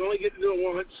money. You only get to do it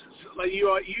once. Like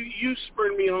you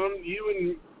spurred me on. You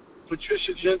and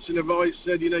Patricia Jensen have always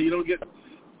said, you don't get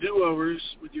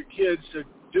do-overs with your kids, so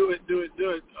do it. Do it,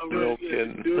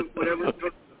 whatever.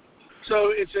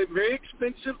 So it's a very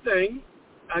expensive thing.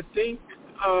 I think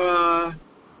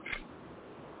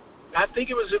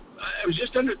it was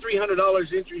just under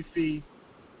 $300 entry fee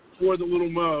for the Little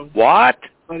Mo. What?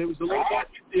 But it was a little bit.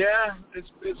 Yeah, it's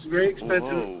very expensive.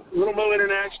 Whoa. Little Mo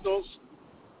Internationals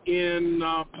in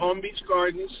Palm Beach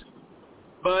Gardens,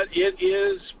 but it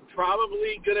is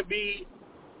probably going to be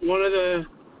one of the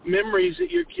memories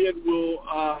that your kid will.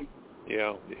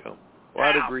 Yeah. Well,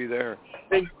 I'd agree there.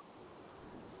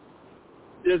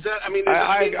 Does that? I mean,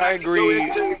 I agree.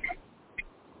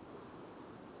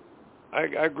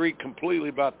 I agree completely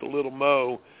about the Little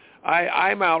Mo.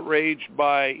 I'm outraged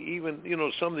by even,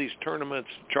 some of these tournaments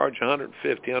charge $150,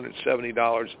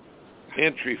 $170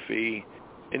 entry fee,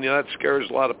 and that scares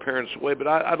a lot of parents away. But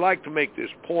I'd like to make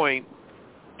this point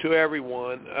to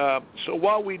everyone. So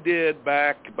what we did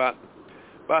back about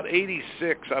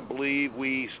 86, I believe,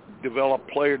 we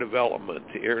developed player development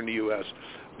here in the U.S.,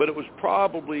 but it was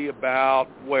probably about,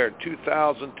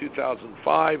 2000,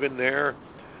 2005 in there.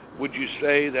 Would you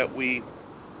say that we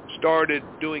started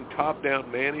doing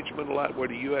top-down management a lot, where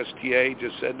the USTA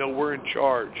just said, no, we're in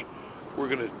charge. We're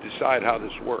going to decide how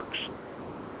this works?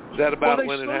 Is that about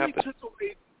when it happened?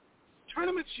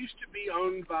 Tournaments used to be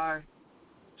owned by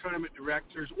tournament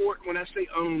directors, or when I say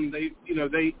owned, they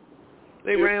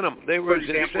ran them. They were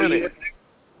incentive.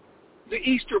 The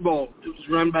Easter Bowl, it was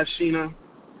run by Sheena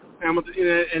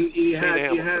Hamilton, and you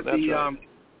had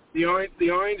the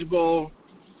Orange Bowl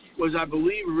was, I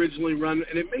believe, originally run,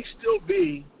 and it may still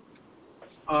be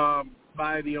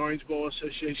by the Orange Bowl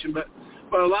Association, but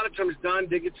a lot of times Don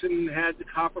Dickinson had the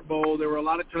Copper Bowl. There were a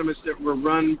lot of tournaments that were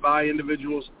run by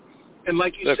individuals, and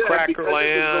like you said, Cracker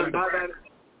Land.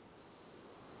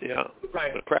 Yeah,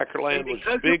 right. The Cracker Land was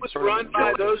because big. It was run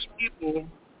by those people.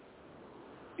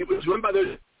 It was run by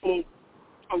those people.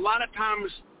 A lot of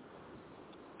times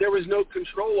there was no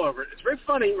control over it. It's very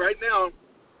funny right now.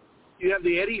 You have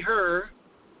the Eddie Herr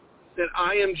that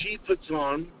IMG puts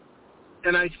on,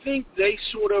 and I think they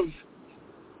sort of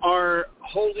are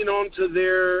holding on to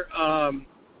their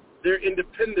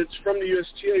independence from the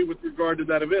USTA with regard to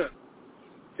that event.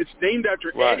 It's named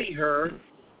after Eddie Herr,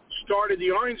 started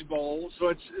the Orange Bowl, so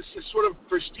it's a sort of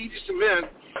prestigious event.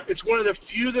 It's one of the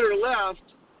few that are left,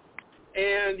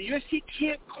 and the USTA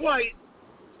can't quite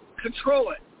control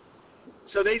it.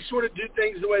 So they sort of do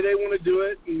things the way they want to do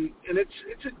it, and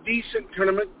it's a decent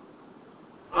tournament.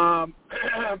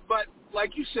 But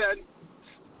like you said,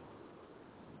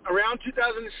 around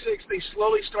 2006, they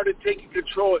slowly started taking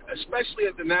control, especially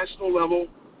at the national level,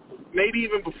 maybe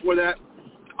even before that,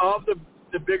 of the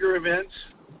bigger events.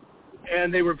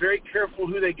 And they were very careful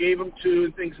who they gave them to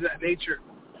and things of that nature.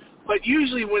 But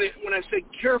usually when I say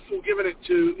careful giving it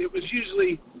to, it was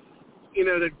usually,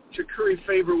 to curry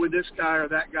favor with this guy or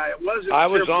that guy. It wasn't. I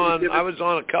was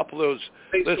on a couple of those.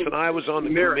 Listen, I was on the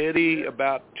committee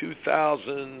about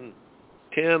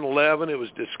 2010, 11. It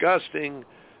was disgusting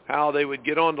how they would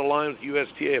get on the line with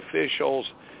USTA officials,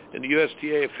 and the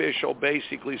USTA official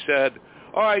basically said,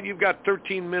 all right, you've got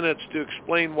 13 minutes to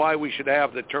explain why we should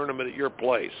have the tournament at your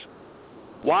place.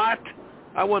 What?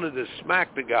 I wanted to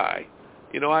smack the guy.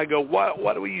 I go, what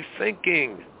were you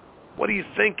thinking? What are you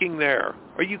thinking there?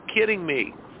 Are you kidding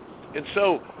me? And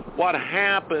so what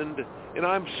happened, and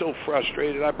I'm so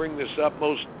frustrated, I bring this up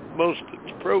most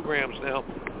programs now.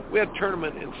 We had a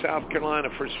tournament in South Carolina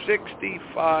for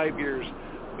 65 years.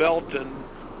 Belton,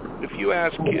 if you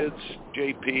ask kids,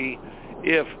 JP,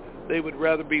 if they would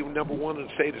rather be number one in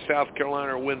the state of South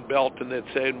Carolina or win Belton, they'd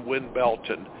say win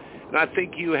Belton. And I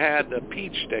think you had the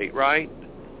Peach State, right?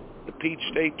 The Peach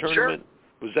State tournament?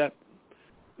 Sure. Was that?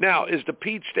 Now, is the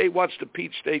Peach State, what's the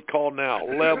Peach State called now?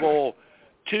 Level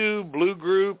 2, blue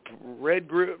group, red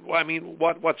group? I mean,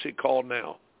 what's it called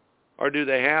now? Or do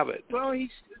they have it? Well, the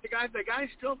guy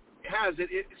still has it.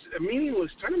 It's a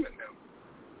meaningless tournament now.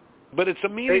 But it's a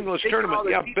meaningless tournament.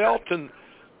 Yeah, Belton,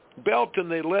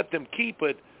 they let them keep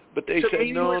it. But they said,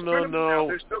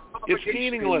 no. It's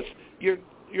meaningless.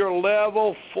 You're a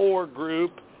level 4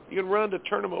 group. You can run the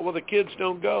tournament. Well, the kids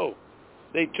don't go.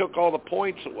 They took all the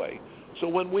points away. So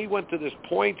when we went to this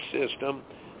point system,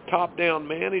 top-down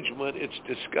management, it's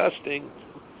disgusting.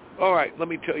 All right, let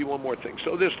me tell you one more thing.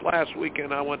 So this last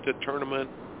weekend, I went to a tournament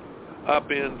up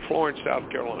in Florence, South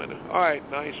Carolina. All right,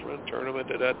 nice run tournament,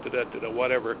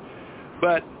 whatever.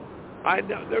 But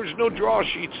there's no draw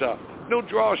sheets up. No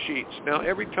draw sheets. Now,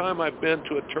 every time I've been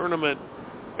to a tournament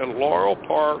at Laurel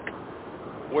Park,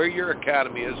 where your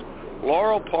academy is,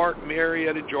 Laurel Park,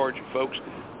 Marietta, Georgia, folks,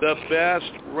 the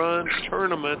best run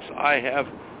tournaments I have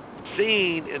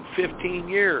seen in 15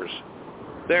 years.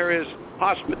 There is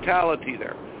hospitality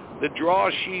there. The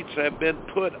draw sheets have been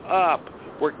put up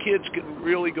where kids can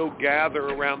really go gather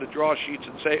around the draw sheets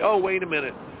and say, oh, wait a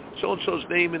minute, so-and-so's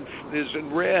name is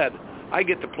in red. I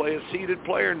get to play a seeded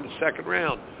player in the second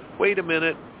round. Wait a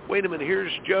minute,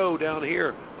 here's Joe down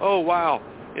here. Oh, wow.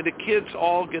 And the kids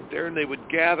all get there, and they would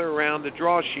gather around the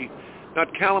draw sheet. Now,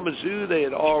 at Kalamazoo, they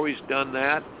had always done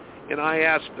that, and I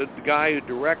asked the guy who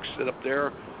directs it up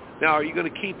there, now, are you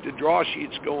going to keep the draw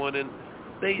sheets going? And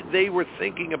they were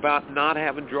thinking about not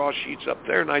having draw sheets up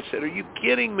there, and I said, are you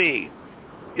kidding me?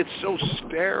 It's so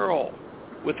sterile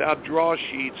without draw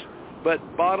sheets.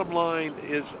 But bottom line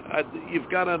is you've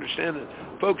got to understand that,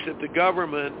 folks, that the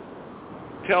government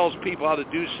tells people how to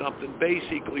do something,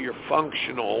 basically you're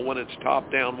functional when it's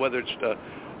top-down, whether it's the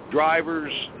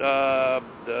drivers,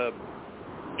 the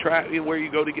where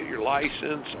you go to get your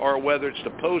license, or whether it's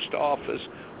the post office,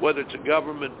 whether it's a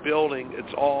government building,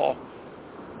 it's all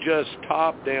just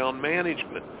top-down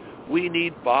management. We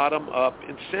need bottom-up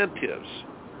incentives.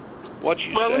 What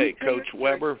you say, Coach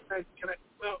Weber?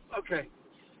 Okay.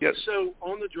 Yes. So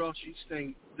on the draw sheets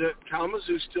thing, the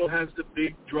Kalamazoo still has the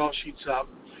big draw sheets up.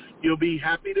 You'll be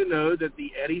happy to know that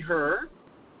the Eddie Herr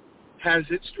has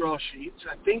its draw sheets.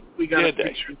 I think we got a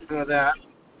picture of that.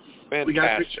 Fantastic. We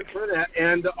got a picture for that.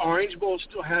 And the Orange Bowl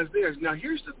still has theirs. Now,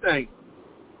 here's the thing.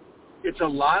 It's a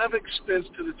lot of expense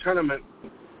to the tournament,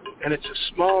 and it's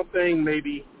a small thing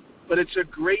maybe, but it's a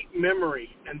great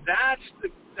memory. And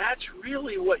that's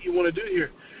really what you want to do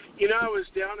here. You know, I was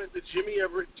down at the Jimmy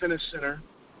Everett Tennis Center.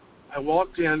 I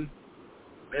walked in,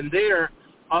 and there,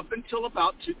 up until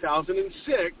about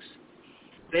 2006,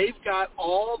 they've got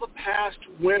all the past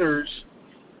winners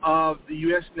of the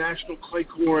U.S. National Clay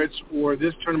Courts or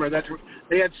this tournament or that tournament.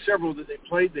 They had several that they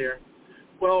played there.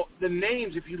 Well, the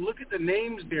names, if you look at the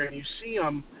names there and you see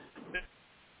them, it's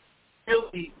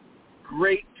really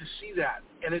great to see that.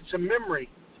 And it's a memory.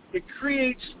 It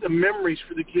creates the memories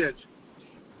for the kids.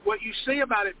 What you say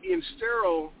about it being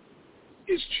sterile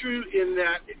is true in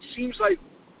that it seems like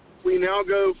we now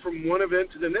go from one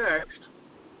event to the next,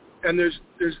 and it's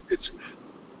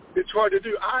hard to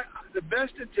do. The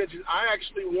best intention, I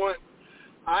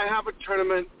have a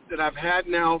tournament that I've had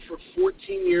now for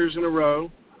 14 years in a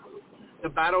row, the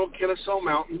Battle of Kennesaw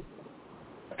Mountain,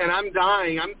 and I'm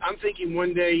dying. I'm thinking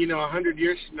one day, 100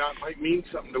 years from now, it might mean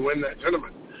something to win that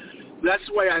tournament. That's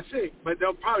the way I think, but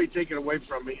they'll probably take it away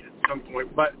from me at some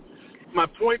point. But my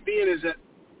point being is that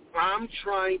I'm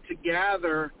trying to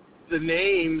gather the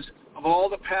names of all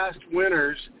the past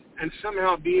winners and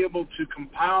somehow be able to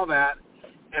compile that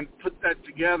and put that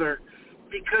together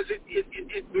because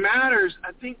it matters.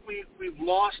 I think we've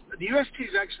lost – the UST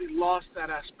has actually lost that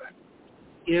aspect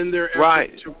in their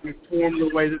effort to reform the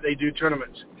way that they do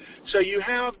tournaments. So you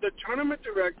have the tournament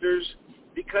directors,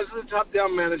 because of the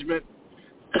top-down management,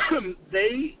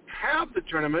 they have the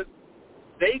tournament.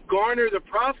 They garner the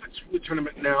profits from the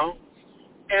tournament now,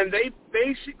 and they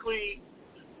basically,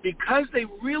 because they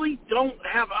really don't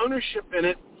have ownership in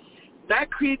it, that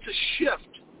creates a shift.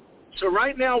 So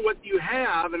right now what you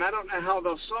have, and I don't know how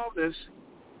they'll solve this,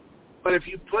 but if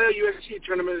you play a USC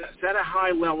tournament that's at a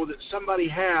high level that somebody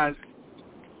has,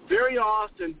 very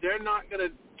often they're not going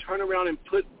to turn around and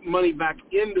put money back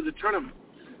into the tournament.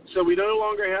 So we no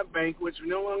longer have banquets. We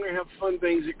no longer have fun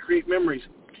things that create memories.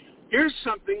 Here's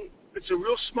something. It's a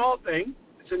real small thing.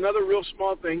 It's another real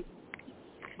small thing.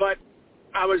 But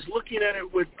I was looking at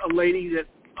it with a lady that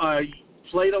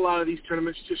played a lot of these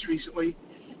tournaments just recently.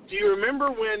 Do you remember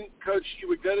when, Coach, you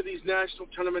would go to these national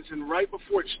tournaments and right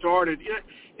before it started,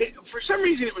 for some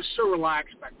reason it was so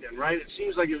relaxed back then, right? It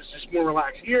seems like it was just more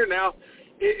relaxed. Here now,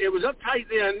 it was uptight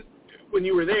then when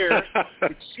you were there.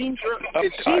 It seems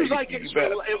like it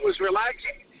was relaxed.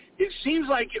 It seems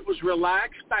like it was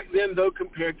relaxed back then, though,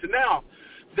 compared to now.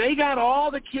 They got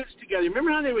all the kids together.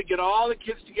 Remember how they would get all the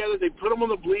kids together? They put them on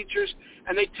the bleachers,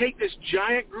 and they take this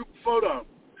giant group photo.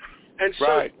 And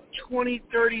so 20,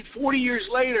 30, 40 years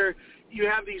later, you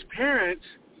have these parents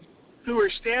who are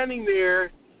standing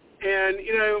there, And,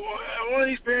 one of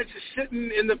these parents is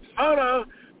sitting in the photo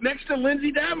next to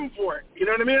Lindsay Davenport. You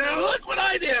know what I mean? Oh, look what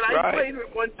I did. I played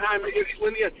it one time against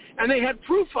Lindsay. And they had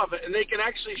proof of it, and they can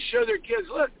actually show their kids,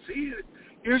 look, see,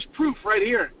 here's proof right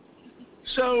here.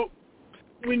 So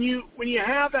when you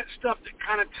have that stuff that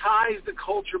kind of ties the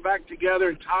culture back together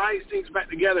and ties things back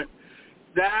together,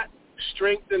 that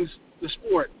strengthens the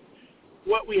sport.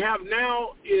 What we have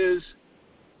now is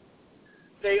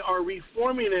they are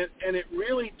reforming it, and it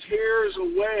really tears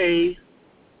away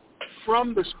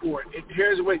from the sport. It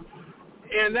tears away.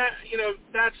 And that,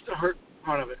 that's the hurt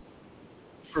part of it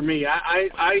for me.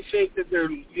 I think that they're,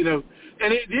 and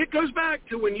it goes back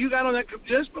to when you got on that,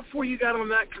 just before you got on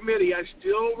that committee, I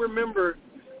still remember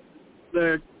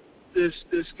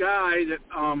this guy that,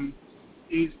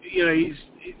 he's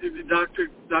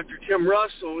Dr. Tim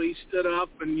Russell. He stood up,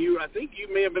 and I think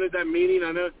you may have been at that meeting,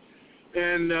 I know,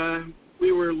 and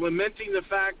we were lamenting the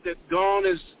fact that gone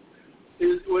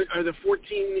are the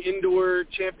 14 indoor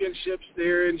championships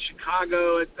there in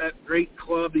Chicago at that great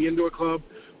club, the indoor club.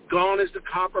 Gone is the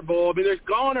Copper Bowl. I mean,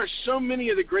 gone are so many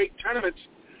of the great tournaments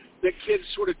that kids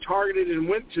sort of targeted and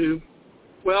went to.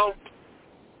 Well,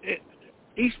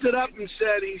 he stood up and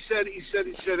said,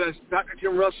 Dr.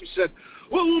 Tim Russell said,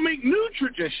 well, we'll make new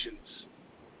traditions.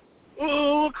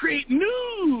 We'll create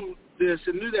new this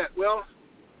and new that. Well,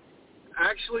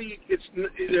 actually,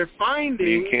 they're finding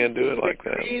you can't do it like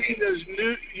that. Creating those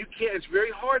new, you can't. It's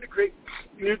very hard to create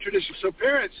new traditions. So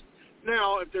parents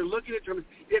now, if they're looking at tournaments,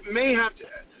 it may have to.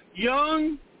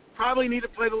 Young probably need to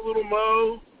play the little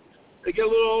Mo. They get a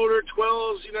little older,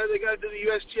 12s. They got to do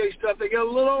the USTA stuff. They get a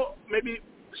little, maybe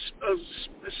a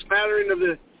smattering of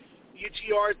the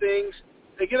UTR things.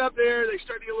 They get up there. They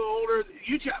start to get a little older.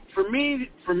 UTR, for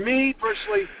me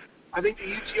personally, I think the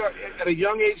UTR, at a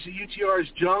young age, the UTR is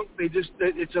junk.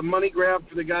 It's a money grab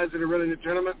for the guys that are running the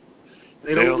tournament.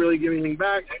 They don't really give anything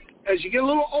back. As you get a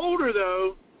little older,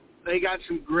 though, they got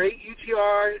some great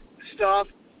UTR stuff.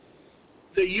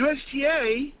 The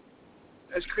USTA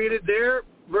has created their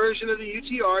version of the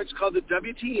UTR. It's called the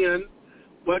WTN.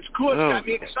 What's cool, it's got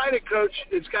me excited, Coach.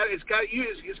 It's got you.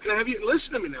 It's going to have you,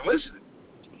 listen to me now, listen.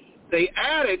 They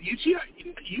added UTR.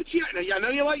 Now, I know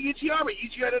you like UTR, but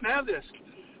UTR didn't have this.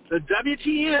 The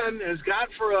WTN has got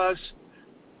for us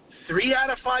 3 out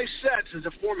of 5 sets as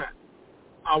a format.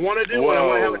 I want to do when I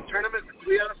want to have a tournament,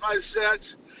 3 out of 5 sets.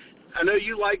 I know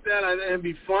you like that. It'd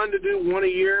be fun to do one a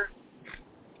year.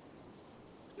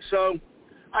 So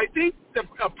I think the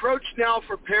approach now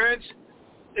for parents,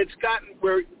 it's gotten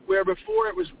where before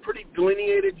it was pretty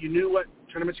delineated. You knew what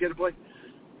tournaments you had to play.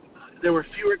 There were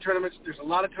fewer tournaments. There's a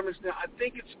lot of tournaments now. I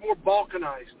think it's more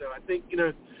balkanized, though. I think, you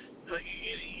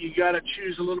got to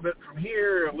choose a little bit from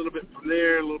here, a little bit from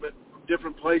there, a little bit from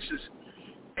different places,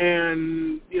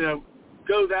 and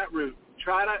go that route.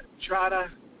 Try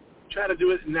to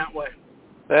do it in that way.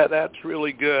 That's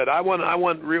really good. I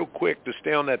want real quick to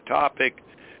stay on that topic.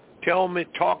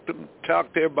 Talk to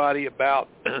everybody about.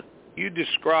 You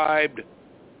described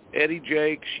Eddie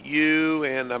Jakes, you,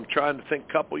 and I'm trying to think,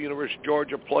 a couple University of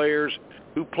Georgia players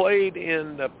who played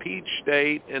in the Peach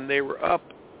State, and they were up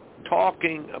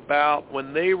talking about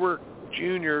when they were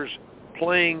juniors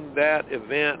playing that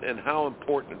event and how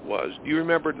important it was. Do you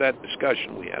remember that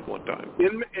discussion we had one time?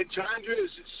 At John Drew,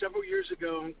 several years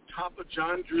ago, on top of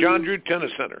John Drew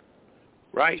Tennis Center,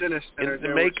 right? Tennis Center.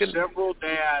 There were several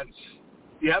dads.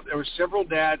 Yep, there were several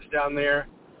dads down there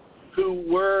who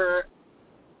were,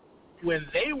 when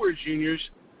they were juniors,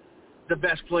 the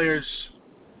best players,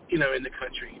 in the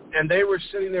country. And they were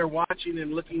sitting there watching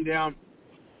and looking down.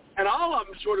 And all of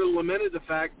them sort of lamented the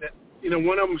fact that,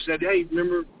 one of them said, hey,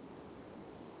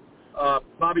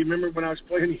 Bobby, remember when I was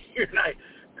playing here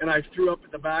and I threw up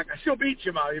at the back? I still beat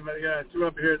you, Bobby, but I threw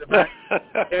up here at the back.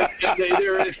 and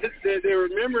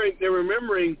they were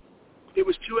remembering it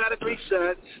was 2 out of 3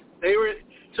 sets.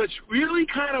 So it's really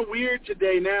kind of weird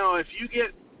today now. If you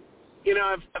get,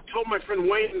 I've told my friend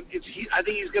Wayne, I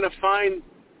think he's going to find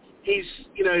his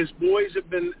boys have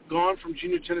been gone from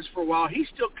junior tennis for a while. He's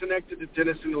still connected to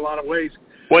tennis in a lot of ways.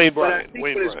 Wayne Bryant.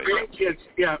 When his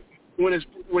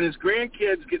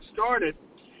grandkids get started,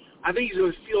 I think he's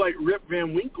going to feel like Rip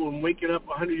Van Winkle and waking up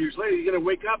 100 years later. He's going to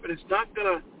wake up, and it's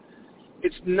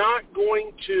not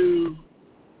going to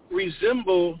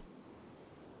resemble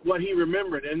what he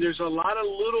remembered. And there's a lot of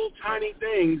little tiny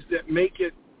things that make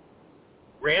it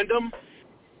random.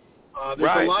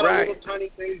 There's a lot of little tiny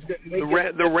things that make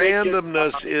the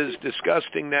randomness is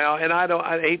disgusting now, and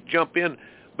I hate to jump in,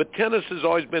 but tennis has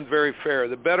always been very fair.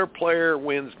 The better player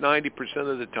wins 90%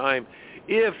 of the time.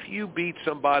 If you beat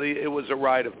somebody, it was a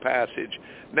rite of passage.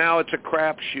 Now it's a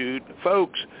crapshoot.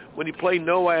 Folks, when you play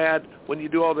no-ad, when you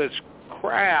do all this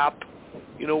crap,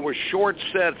 we're short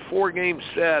set, 4-game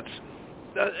sets,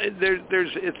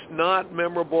 it's not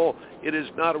memorable. It is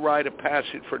not a rite of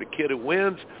passage for the kid who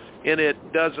wins, and it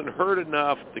doesn't hurt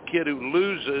enough the kid who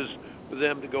loses for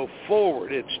them to go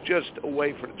forward. It's just a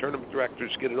way for the tournament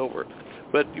directors to get it over.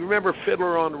 But you remember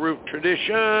Fiddler on the Roof,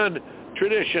 tradition's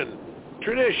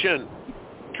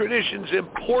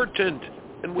important,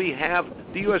 and we have,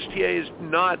 the USTA is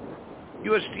not,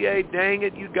 USTA, dang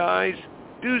it, you guys,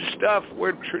 do stuff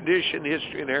where tradition,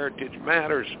 history, and heritage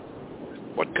matters.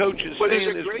 What Coach is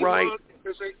saying is right.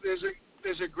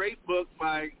 There's a great book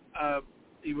by,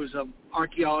 he was an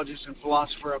archaeologist and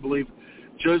philosopher, I believe,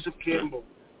 Joseph Campbell,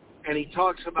 and he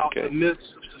talks about the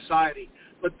myths of society.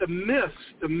 But the myths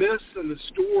and the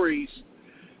stories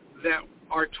that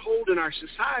are told in our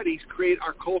societies create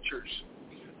our cultures.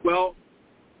 Well,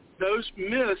 those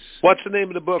myths. What's the name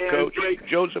of the book, Coach?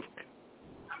 Joseph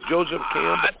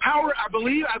Campbell. I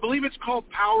believe it's called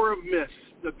Power of Myths.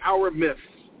 The Power of Myths.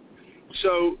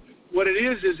 So what it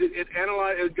is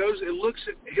it looks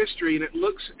at history, and it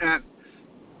looks at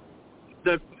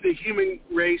the human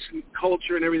race and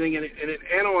culture and everything, and it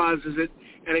analyzes it,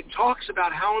 and it talks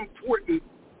about how important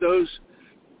those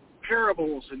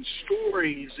parables and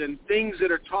stories and things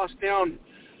that are tossed down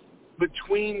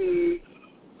between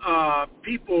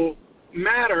people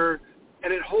matter,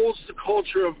 and it holds the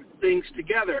culture of things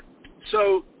together.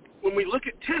 So when we look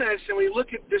at tennis and we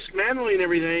look at dismantling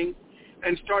everything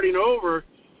and starting over,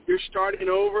 you're starting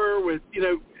over with,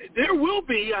 there will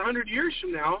be 100 years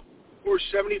from now, or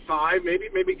 75,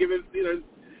 maybe give it,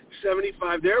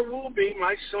 75. There will be,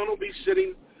 my son will be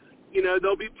sitting,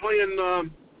 they'll be playing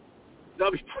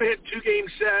 2-game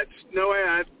sets, no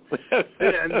ad,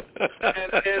 and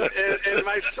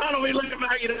my son will be looking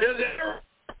back, they're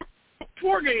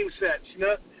 4-game sets,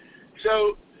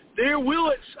 So there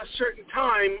will at a certain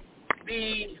time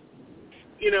be,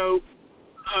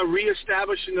 a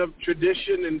reestablishing of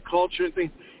tradition and culture and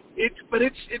things.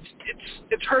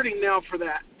 It's hurting now for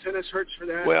that. Tennis hurts for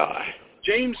that. Well,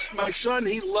 James, my son,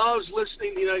 he loves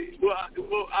listening.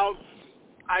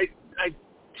 I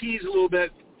tease a little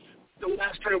bit. The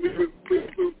last time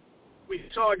we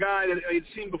saw a guy that I had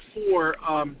seen before,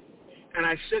 and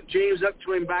I sent James up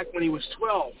to him back when he was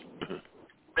 12,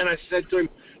 and I said to him,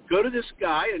 "Go to this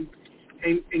guy and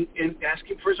ask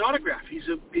him for his autograph. He's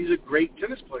a great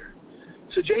tennis player."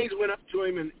 So James went up to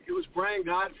him, and it was Brian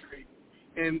Godfrey,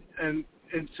 and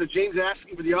so James asked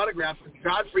him for the autograph, and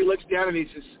Godfrey looks down and he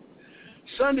says,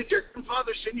 "Son, did your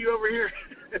grandfather send you over here?"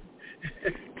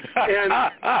 And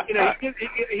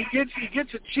he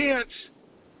gets a chance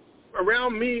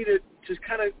around me to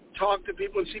kind of talk to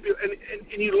people and see people,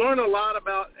 and you learn a lot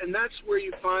about, and that's where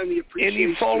you find the appreciation. And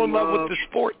you fall in love with the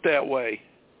sport that way.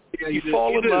 Yeah, you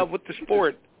fall in love with the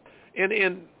sport. And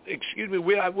excuse me,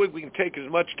 we can take as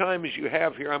much time as you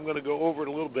have here. I'm going to go over it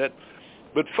a little bit.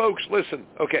 But folks, listen.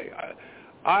 Okay,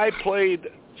 I played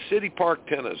City Park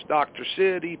tennis. Dr.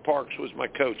 Sid Parks was my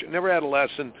coach. I never had a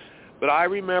lesson, but I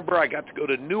remember I got to go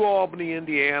to New Albany,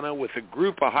 Indiana with a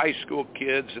group of high school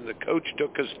kids, and the coach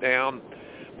took us down.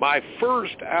 My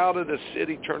first out of the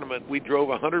city tournament, we drove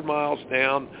 100 miles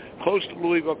down, close to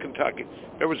Louisville, Kentucky.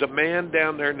 There was a man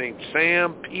down there named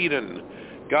Sam Peden.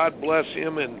 God bless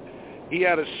him, and he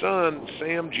had a son,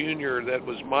 Sam Jr., that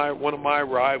was one of my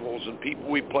rivals and people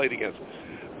we played against.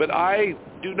 But I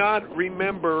do not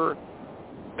remember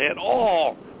at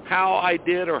all how I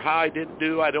did or how I didn't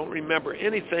do. I don't remember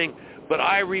anything, but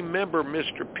I remember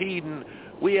Mr. Peden.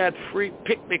 We had free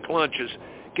picnic lunches.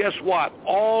 Guess what?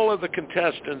 All of the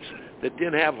contestants that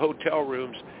didn't have hotel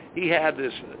rooms, he had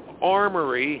this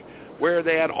armory where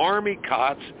they had army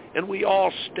cots, and we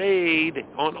all stayed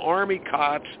on army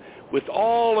cots with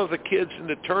all of the kids in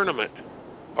the tournament,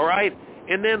 all right?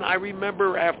 And then I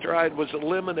remember after I was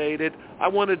eliminated, I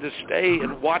wanted to stay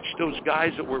and watch those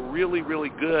guys that were really, really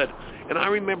good. And I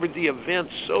remember the event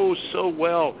so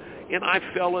well, and I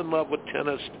fell in love with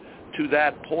tennis to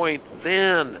that point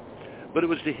then. But it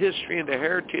was the history and the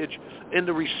heritage and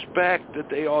the respect that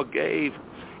they all gave.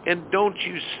 And don't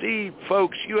you see,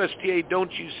 folks, USTA,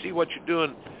 don't you see what you're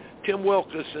doing? Tim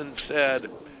Wilkinson said,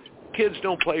 kids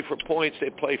don't play for points, they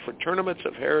play for tournaments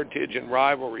of heritage and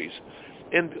rivalries.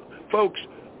 And folks,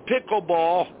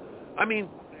 pickleball, I mean,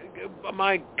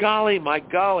 my golly,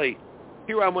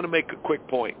 here I want to make a quick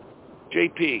point.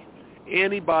 JP,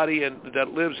 anybody that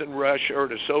lives in Russia or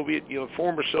the Soviet,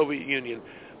 former Soviet Union,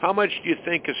 how much do you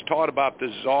think is taught about the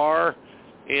Tsar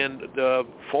and the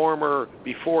former,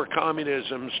 before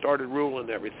communism started ruling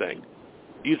everything?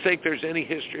 Do you think there's any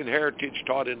history and heritage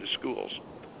taught in the schools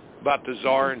about the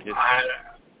czar and his...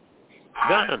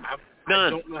 None. I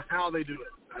don't know how they do it.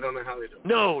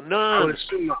 No, none. I would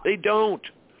assume not. They don't.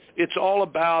 It's all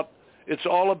about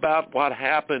what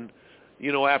happened,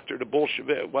 after the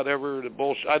Bolshevik,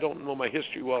 I don't know my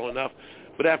history well enough,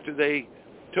 but after they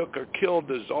took or killed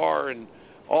the czar and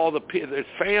all the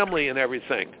family and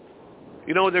everything.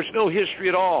 There's no history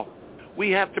at all.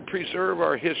 We have to preserve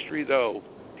our history, though.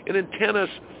 And in tennis,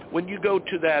 when you go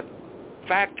to that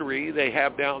factory they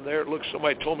have down there,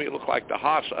 somebody told me it looked like a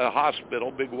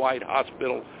hospital, big white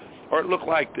hospital, or it looked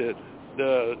like the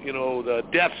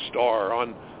Death Star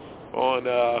on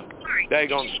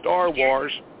daggone Star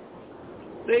Wars.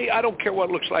 I don't care what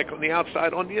it looks like on the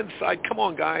outside. On the inside, come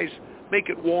on, guys, make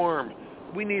it warm.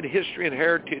 We need history and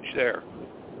heritage there.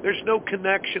 There's no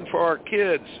connection for our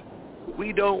kids.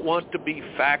 We don't want to be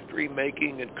factory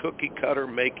making and cookie cutter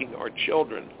making our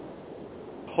children.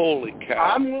 Holy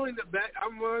cow! I'm willing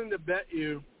to bet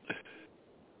you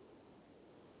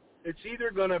it's either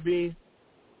going to be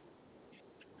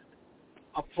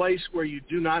a place where you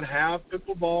do not have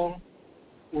pickleball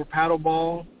or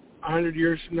paddleball 100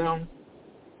 years from now,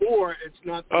 or it's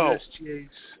not the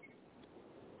USGA's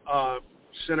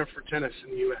Center for Tennis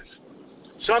in the U.S.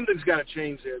 Something's got to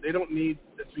change there. They don't need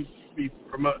to be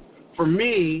promoted. For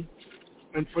me,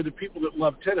 and for the people that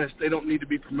love tennis, they don't need to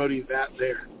be promoting that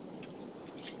there.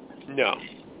 No.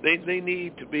 They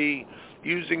need to be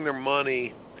using their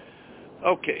money.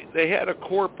 Okay, they had a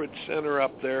corporate center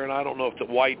up there, and I don't know if the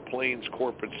White Plains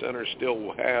Corporate Center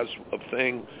still has a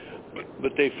thing,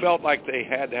 but they felt like they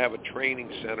had to have a training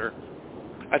center.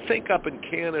 I think up in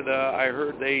Canada, I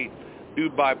heard they do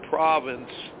by province,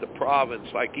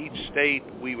 like each state,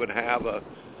 we would have a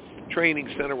training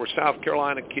center where South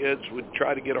Carolina kids would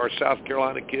try to get our South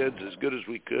Carolina kids as good as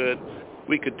we could.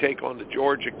 We could take on the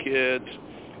Georgia kids,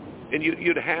 and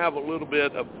you'd have a little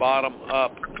bit of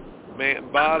bottom-up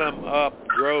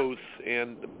growth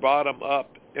and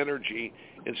bottom-up energy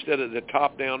instead of the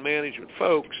top-down management.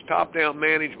 Folks, top-down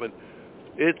management,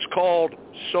 it's called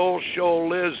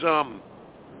socialism.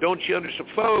 Don't you understand?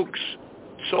 Folks,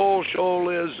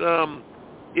 socialism,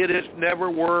 it has never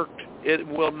worked. It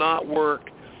will not work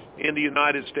in the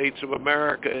United States of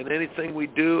America. And anything we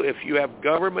do, if you have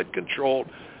government-controlled,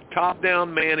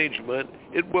 top-down management,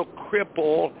 it will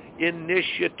cripple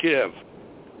initiative.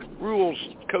 Rules,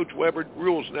 Coach Weber,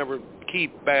 rules never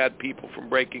keep bad people from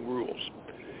breaking rules.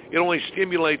 It only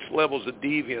stimulates levels of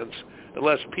deviance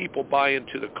unless people buy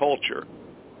into the culture.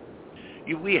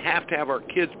 We have to have our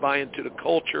kids buy into the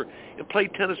culture and play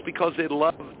tennis because they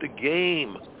love the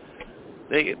game.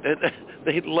 They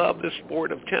love the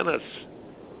sport of tennis.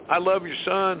 I love your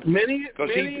son. Many of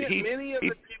the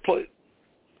people.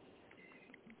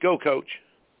 Go, Coach.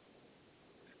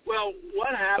 Well,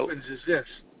 what happens is this.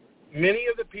 Many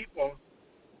of the people,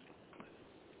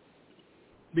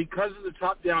 because of the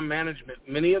top-down management,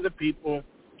 many of the people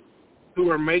who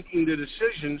are making the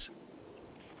decisions,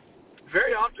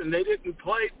 very often they didn't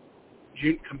play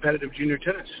competitive junior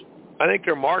tennis. I think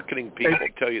they're marketing people, to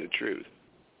tell you the truth.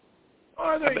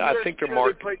 I think they're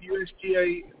marketing. They played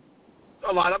USGA.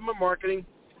 A lot of them are marketing.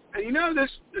 And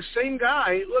the same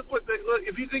guy, look,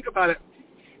 if you think about it,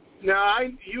 now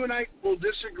you and I will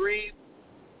disagree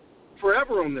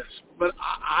forever on this, but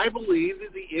I believe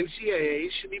that the NCAA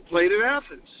should be played in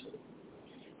Athens.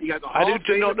 You got the Hall of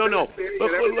Fame. No.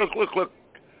 Look.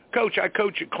 Coach, I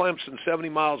coach at Clemson 70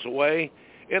 miles away,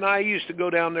 and I used to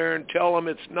go down there and tell them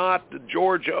it's not the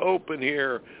Georgia Open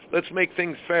here. Let's make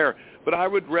things fair. But I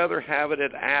would rather have it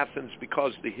at Athens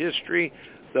because the history,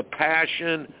 the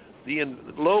passion, the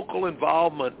local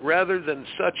involvement, rather than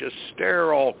such a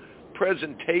sterile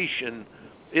presentation.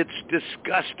 It's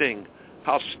disgusting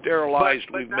how sterilized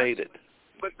we've made it.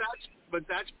 But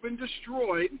that's been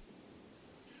destroyed.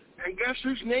 And guess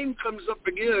whose name comes up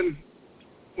again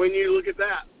when you look at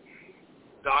that?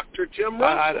 Dr. Tim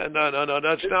Russell. No.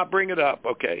 Let's not bring it up.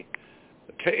 Okay.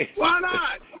 Why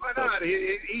not?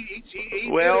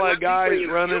 The guy's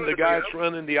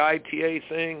running the ITA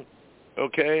thing.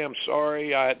 Okay, I'm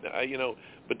sorry.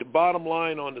 But the bottom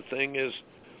line on the thing is,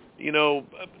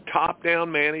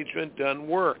 top-down management doesn't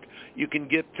work. You can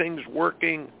get things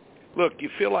working. Look, you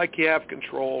feel like you have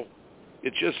control.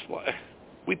 It's just like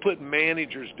we put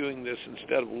managers doing this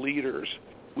instead of leaders.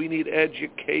 We need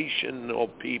educational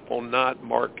people, not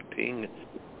marketing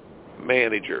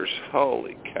managers.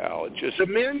 Holy cow! It just the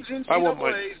men's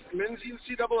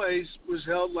NCAAs was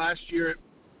held last year at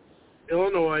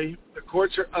Illinois. The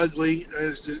courts are ugly.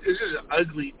 This is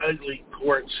ugly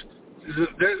courts.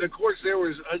 The courts there were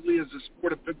as ugly as the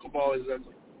sport of pickleball is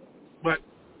ugly. But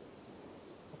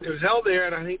It was held there,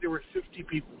 and I think there were 50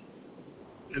 people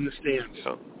in the stands.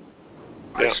 Yeah.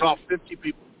 I saw 50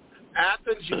 people.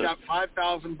 Athens, you got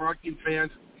 5,000 barking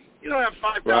fans. You don't have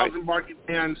 5,000 barking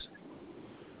fans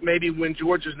maybe when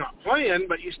Georgia's not playing,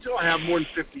 but you still have more than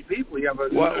 50 people. You have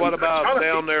what about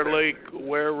down there, Lake,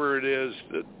 wherever it is,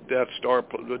 the Death Star,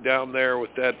 down there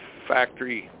with that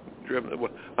factory-driven?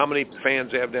 How many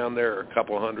fans they have down there? A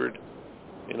couple hundred,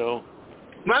 you know?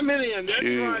 Not many, and they're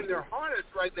trying their hardest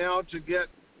right now to get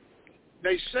 –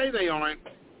 they say they aren't,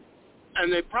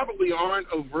 and they probably aren't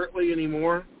overtly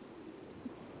anymore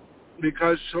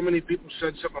because so many people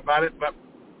said something about it, but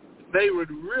they would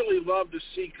really love to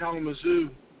see Kalamazoo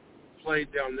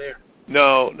played down there.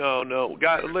 No.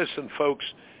 Listen, folks,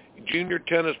 junior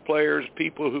tennis players,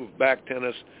 people who've backed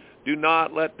tennis, do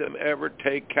not let them ever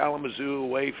take Kalamazoo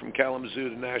away from Kalamazoo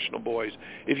to National Boys.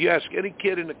 If you ask any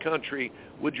kid in the country,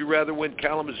 would you rather win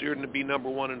Kalamazoo than to be number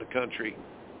one in the country?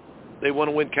 They want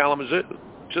to win Kalamazoo.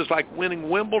 Just like winning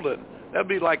Wimbledon. That would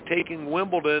be like taking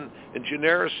Wimbledon and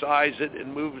genericize it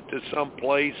and move it to some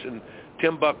place in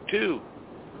Timbuktu.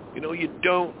 You know, you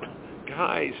don't.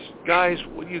 Guys,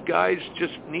 you guys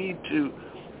just need to,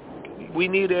 we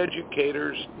need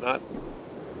educators, not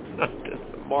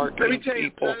marketing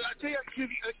people. I'll tell you a few,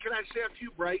 can I say a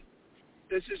few, Bright?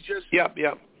 This is just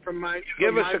from my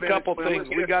Give us a couple point. things.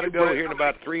 We got to go here in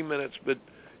about 3 minutes, but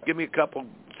give me a couple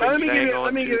things to hang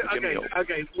on to.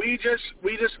 Okay. We just,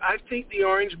 I think the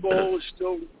Orange Bowl is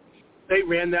still, they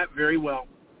ran that very well.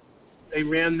 They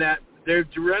ran that, they're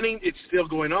running, it's still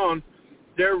going on.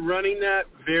 They're running that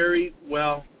very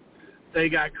well. They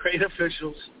got great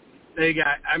officials. They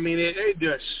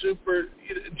do a super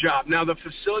job. Now, the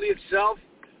facility itself,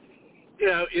 you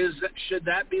know, should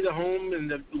that be the home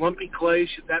and the lumpy clay?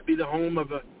 Should that be the home of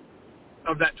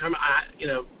that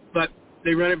tournament? But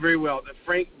they run it very well. The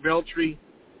Frank Veltri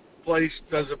place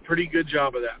does a pretty good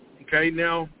job of that. Okay,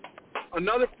 now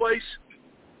another place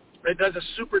that does a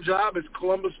super job is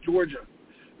Columbus, Georgia.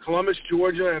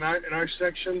 In our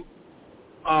section.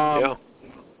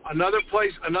 Another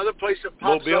place that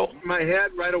pops up in my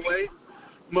head right away,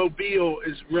 Mobile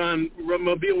is run.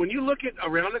 Mobile, when you look at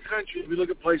around the country, if you look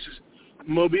at places,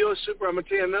 Mobile is super. I'm going to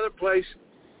tell you another place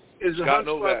is the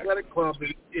Huntsville Athletic Club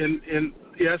in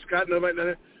Scott Novak,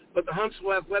 but the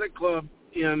Huntsville Athletic Club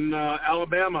in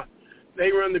Alabama,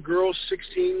 they run the girls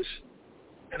 16s,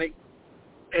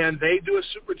 and they do a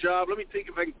super job. Let me think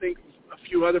if I can think of a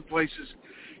few other places.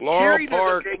 Laurel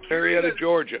Park, Marietta,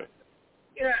 Georgia.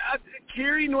 Yeah,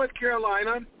 Cary, North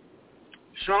Carolina.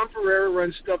 Sean Ferreira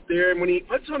runs stuff there, and when he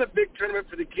puts on a big tournament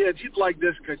for the kids, you'd like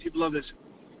this because you'd love this.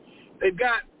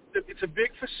 It's a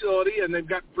big facility, and they've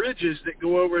got bridges that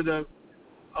go over the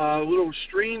little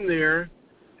stream there,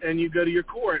 and you go to your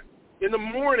court. In the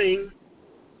morning,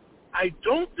 I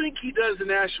don't think he does the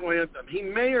national anthem. He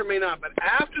may or may not, but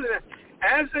after that,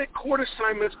 as the court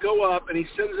assignments go up and he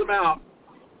sends them out,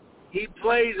 he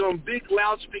plays on big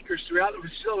loudspeakers throughout the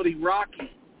facility, Rocky.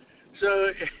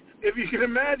 So if you can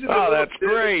imagine, that's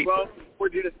great.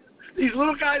 These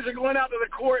little guys are going out to the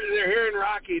court and they're hearing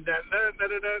Rocky.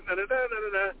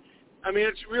 I mean,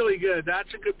 it's really good.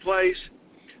 That's a good place.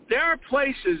 There are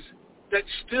places that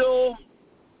still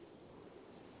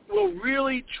will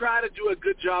really try to do a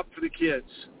good job for the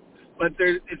kids, but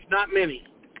it's not many.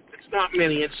 It's not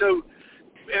many, and so.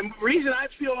 And the reason I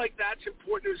feel like that's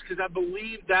important is because I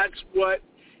believe that's what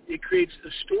it creates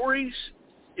the stories,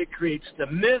 it creates the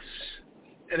myths,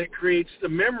 and it creates the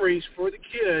memories for the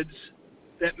kids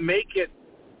that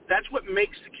that's what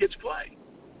makes the kids play.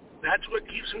 That's what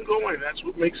keeps them going. That's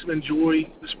what makes them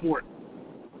enjoy the sport.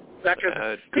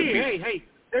 Hey,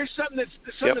 there's something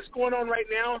that's going on right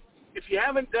now. If you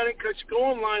haven't done it, Coach, go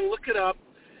online, look it up.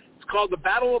 It's called the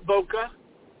Battle of Boca.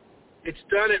 It's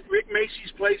done at Rick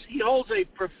Macy's place. He holds a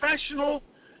professional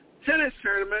tennis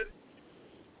tournament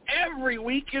every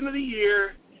weekend of the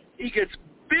year. He gets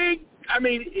big. I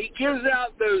mean, he gives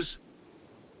out those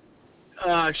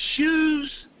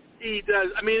shoes. He does.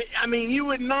 I mean, you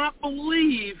would not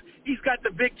believe he's got the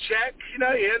big check. You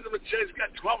know, he hands him a check. He's got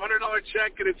 $1,200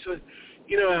 check, and it's a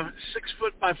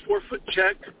 6-foot by 4-foot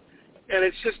check, and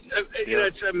it's just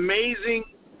it's an amazing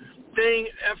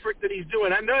effort that he's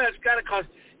doing. I know that's got to cost.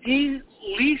 He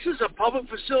leases a public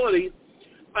facility,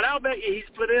 but I'll bet you he's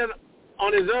put in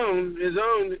on his own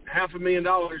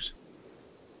 $500,000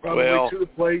 probably to the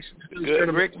place.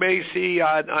 Rick Macy,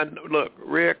 look,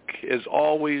 Rick has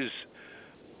always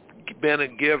been a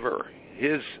giver.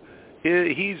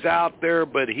 He's out there,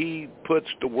 but he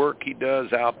puts the work he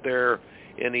does out there,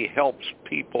 and he helps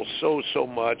people so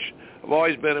much. I've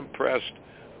always been impressed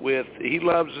he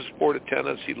loves the sport of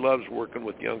tennis. He loves working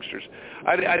with youngsters.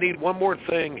 I need one more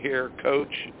thing here,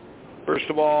 Coach. First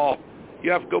of all, you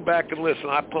have to go back and listen.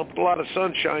 I pumped a lot of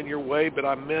sunshine your way, but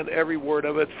I meant every word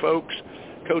of it, folks.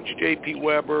 Coach J.P.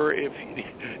 Weber, if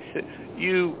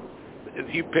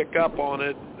you pick up on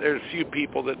it, there's few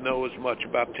people that know as much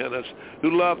about tennis,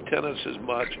 who love tennis as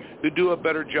much, who do a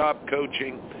better job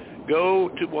coaching. Go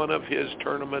to one of his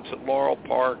tournaments at Laurel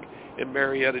Park in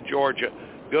Marietta, Georgia.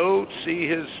 Go see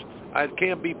his, I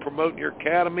can't be promoting your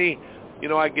academy,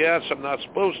 I guess I'm not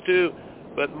supposed to,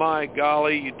 but my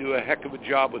golly, you do a heck of a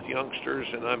job with youngsters,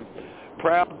 and I'm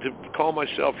proud to call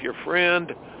myself your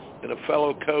friend and a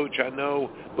fellow coach, I know,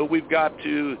 but we've got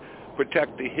to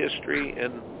protect the history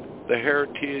and the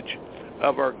heritage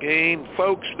of our game.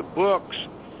 Folks, the books,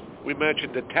 we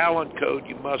mentioned the Talent Code,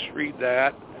 you must read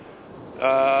that.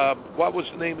 What was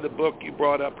the name of the book you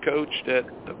brought up, Coach,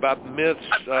 about myths?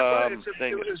 It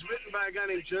was written by a guy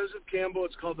named Joseph Campbell.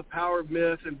 It's called The Power of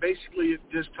Myth, and basically it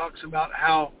just talks about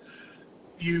how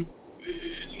you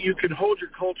can hold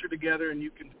your culture together and you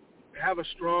can have a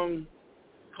strong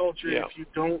culture if you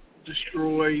don't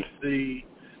destroy the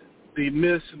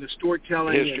myths and the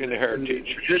storytelling, history and the heritage, and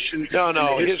the traditions.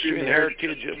 No, history and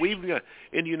heritage. We've got,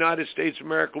 in the United States of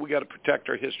America, we got to protect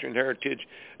our history and heritage,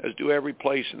 as do every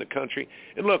place in the country.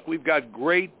 And look, we've got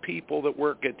great people that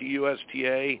work at the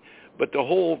USTA, but the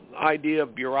whole idea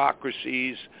of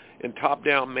bureaucracies and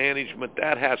top-down management,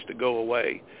 that has to go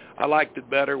away. I liked it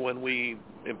better when we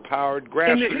empowered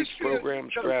grassroots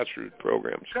programs.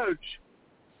 Coach,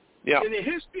 yeah. In the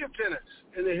history of tennis,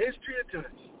 history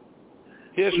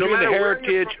no and the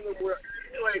heritage.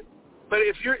 But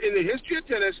if you're in the history of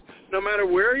tennis, no matter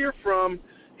where you're from,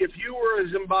 if you were a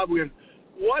Zimbabwean,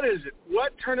 what is it?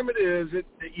 What tournament is it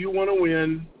that you want to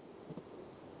win?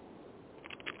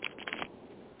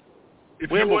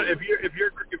 Wimbledon. If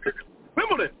you're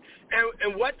Wimbledon,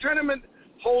 and what tournament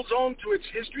holds on to its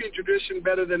history and tradition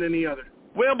better than any other?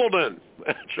 Wimbledon.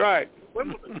 That's right.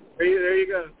 Wimbledon. There you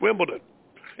go. Wimbledon.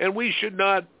 And we should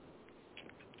not,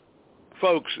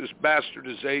 folks, this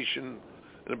bastardization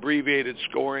and abbreviated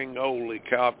scoring, holy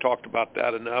cow, I've talked about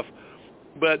that enough.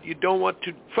 But you don't want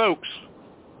to, folks,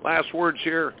 last words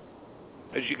here,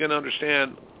 as you can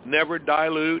understand, never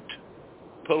dilute,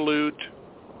 pollute,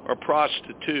 or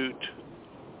prostitute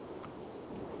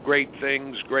great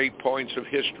things, great points of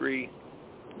history,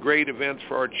 great events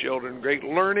for our children, great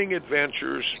learning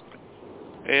adventures.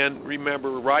 And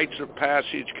remember, rites of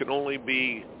passage can only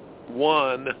be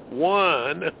won,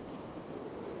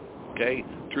 okay,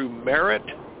 through merit,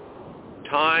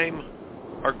 time,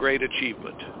 or great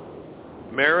achievement.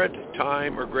 Merit,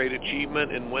 time, or great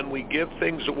achievement. And when we give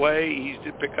things away, easy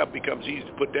to pick up becomes easy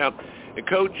to put down. And,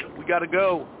 Coach, we got to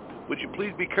go. Would you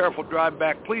please be careful driving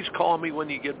back? Please call me when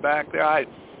you get back there.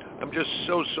 I'm just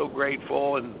so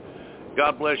grateful, and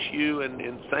God bless you,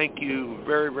 and thank you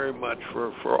very, very much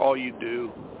for all you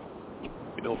do,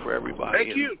 for everybody.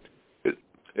 Thank you.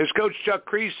 It's Coach Chuck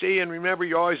Kriese, and remember,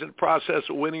 you're always in the process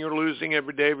of winning or losing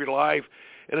every day of your life,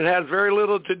 and it has very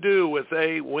little to do with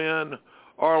a win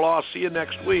or a loss. See you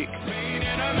next week.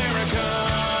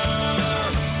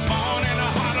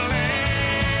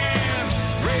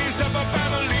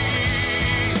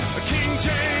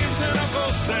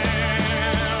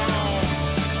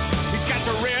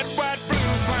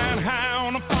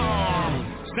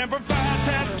 Semper Fi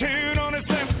tattooed on his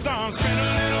left arm. Spent a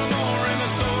little more in the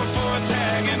store for a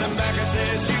tag. In the back it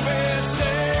says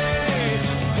USA.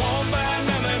 Won't buy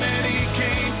nothing that he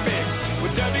can't fix.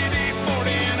 With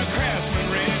WD-40 and a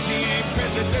Craftsman wrench, he ain't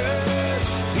president.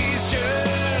 He's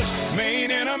just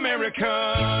made in America.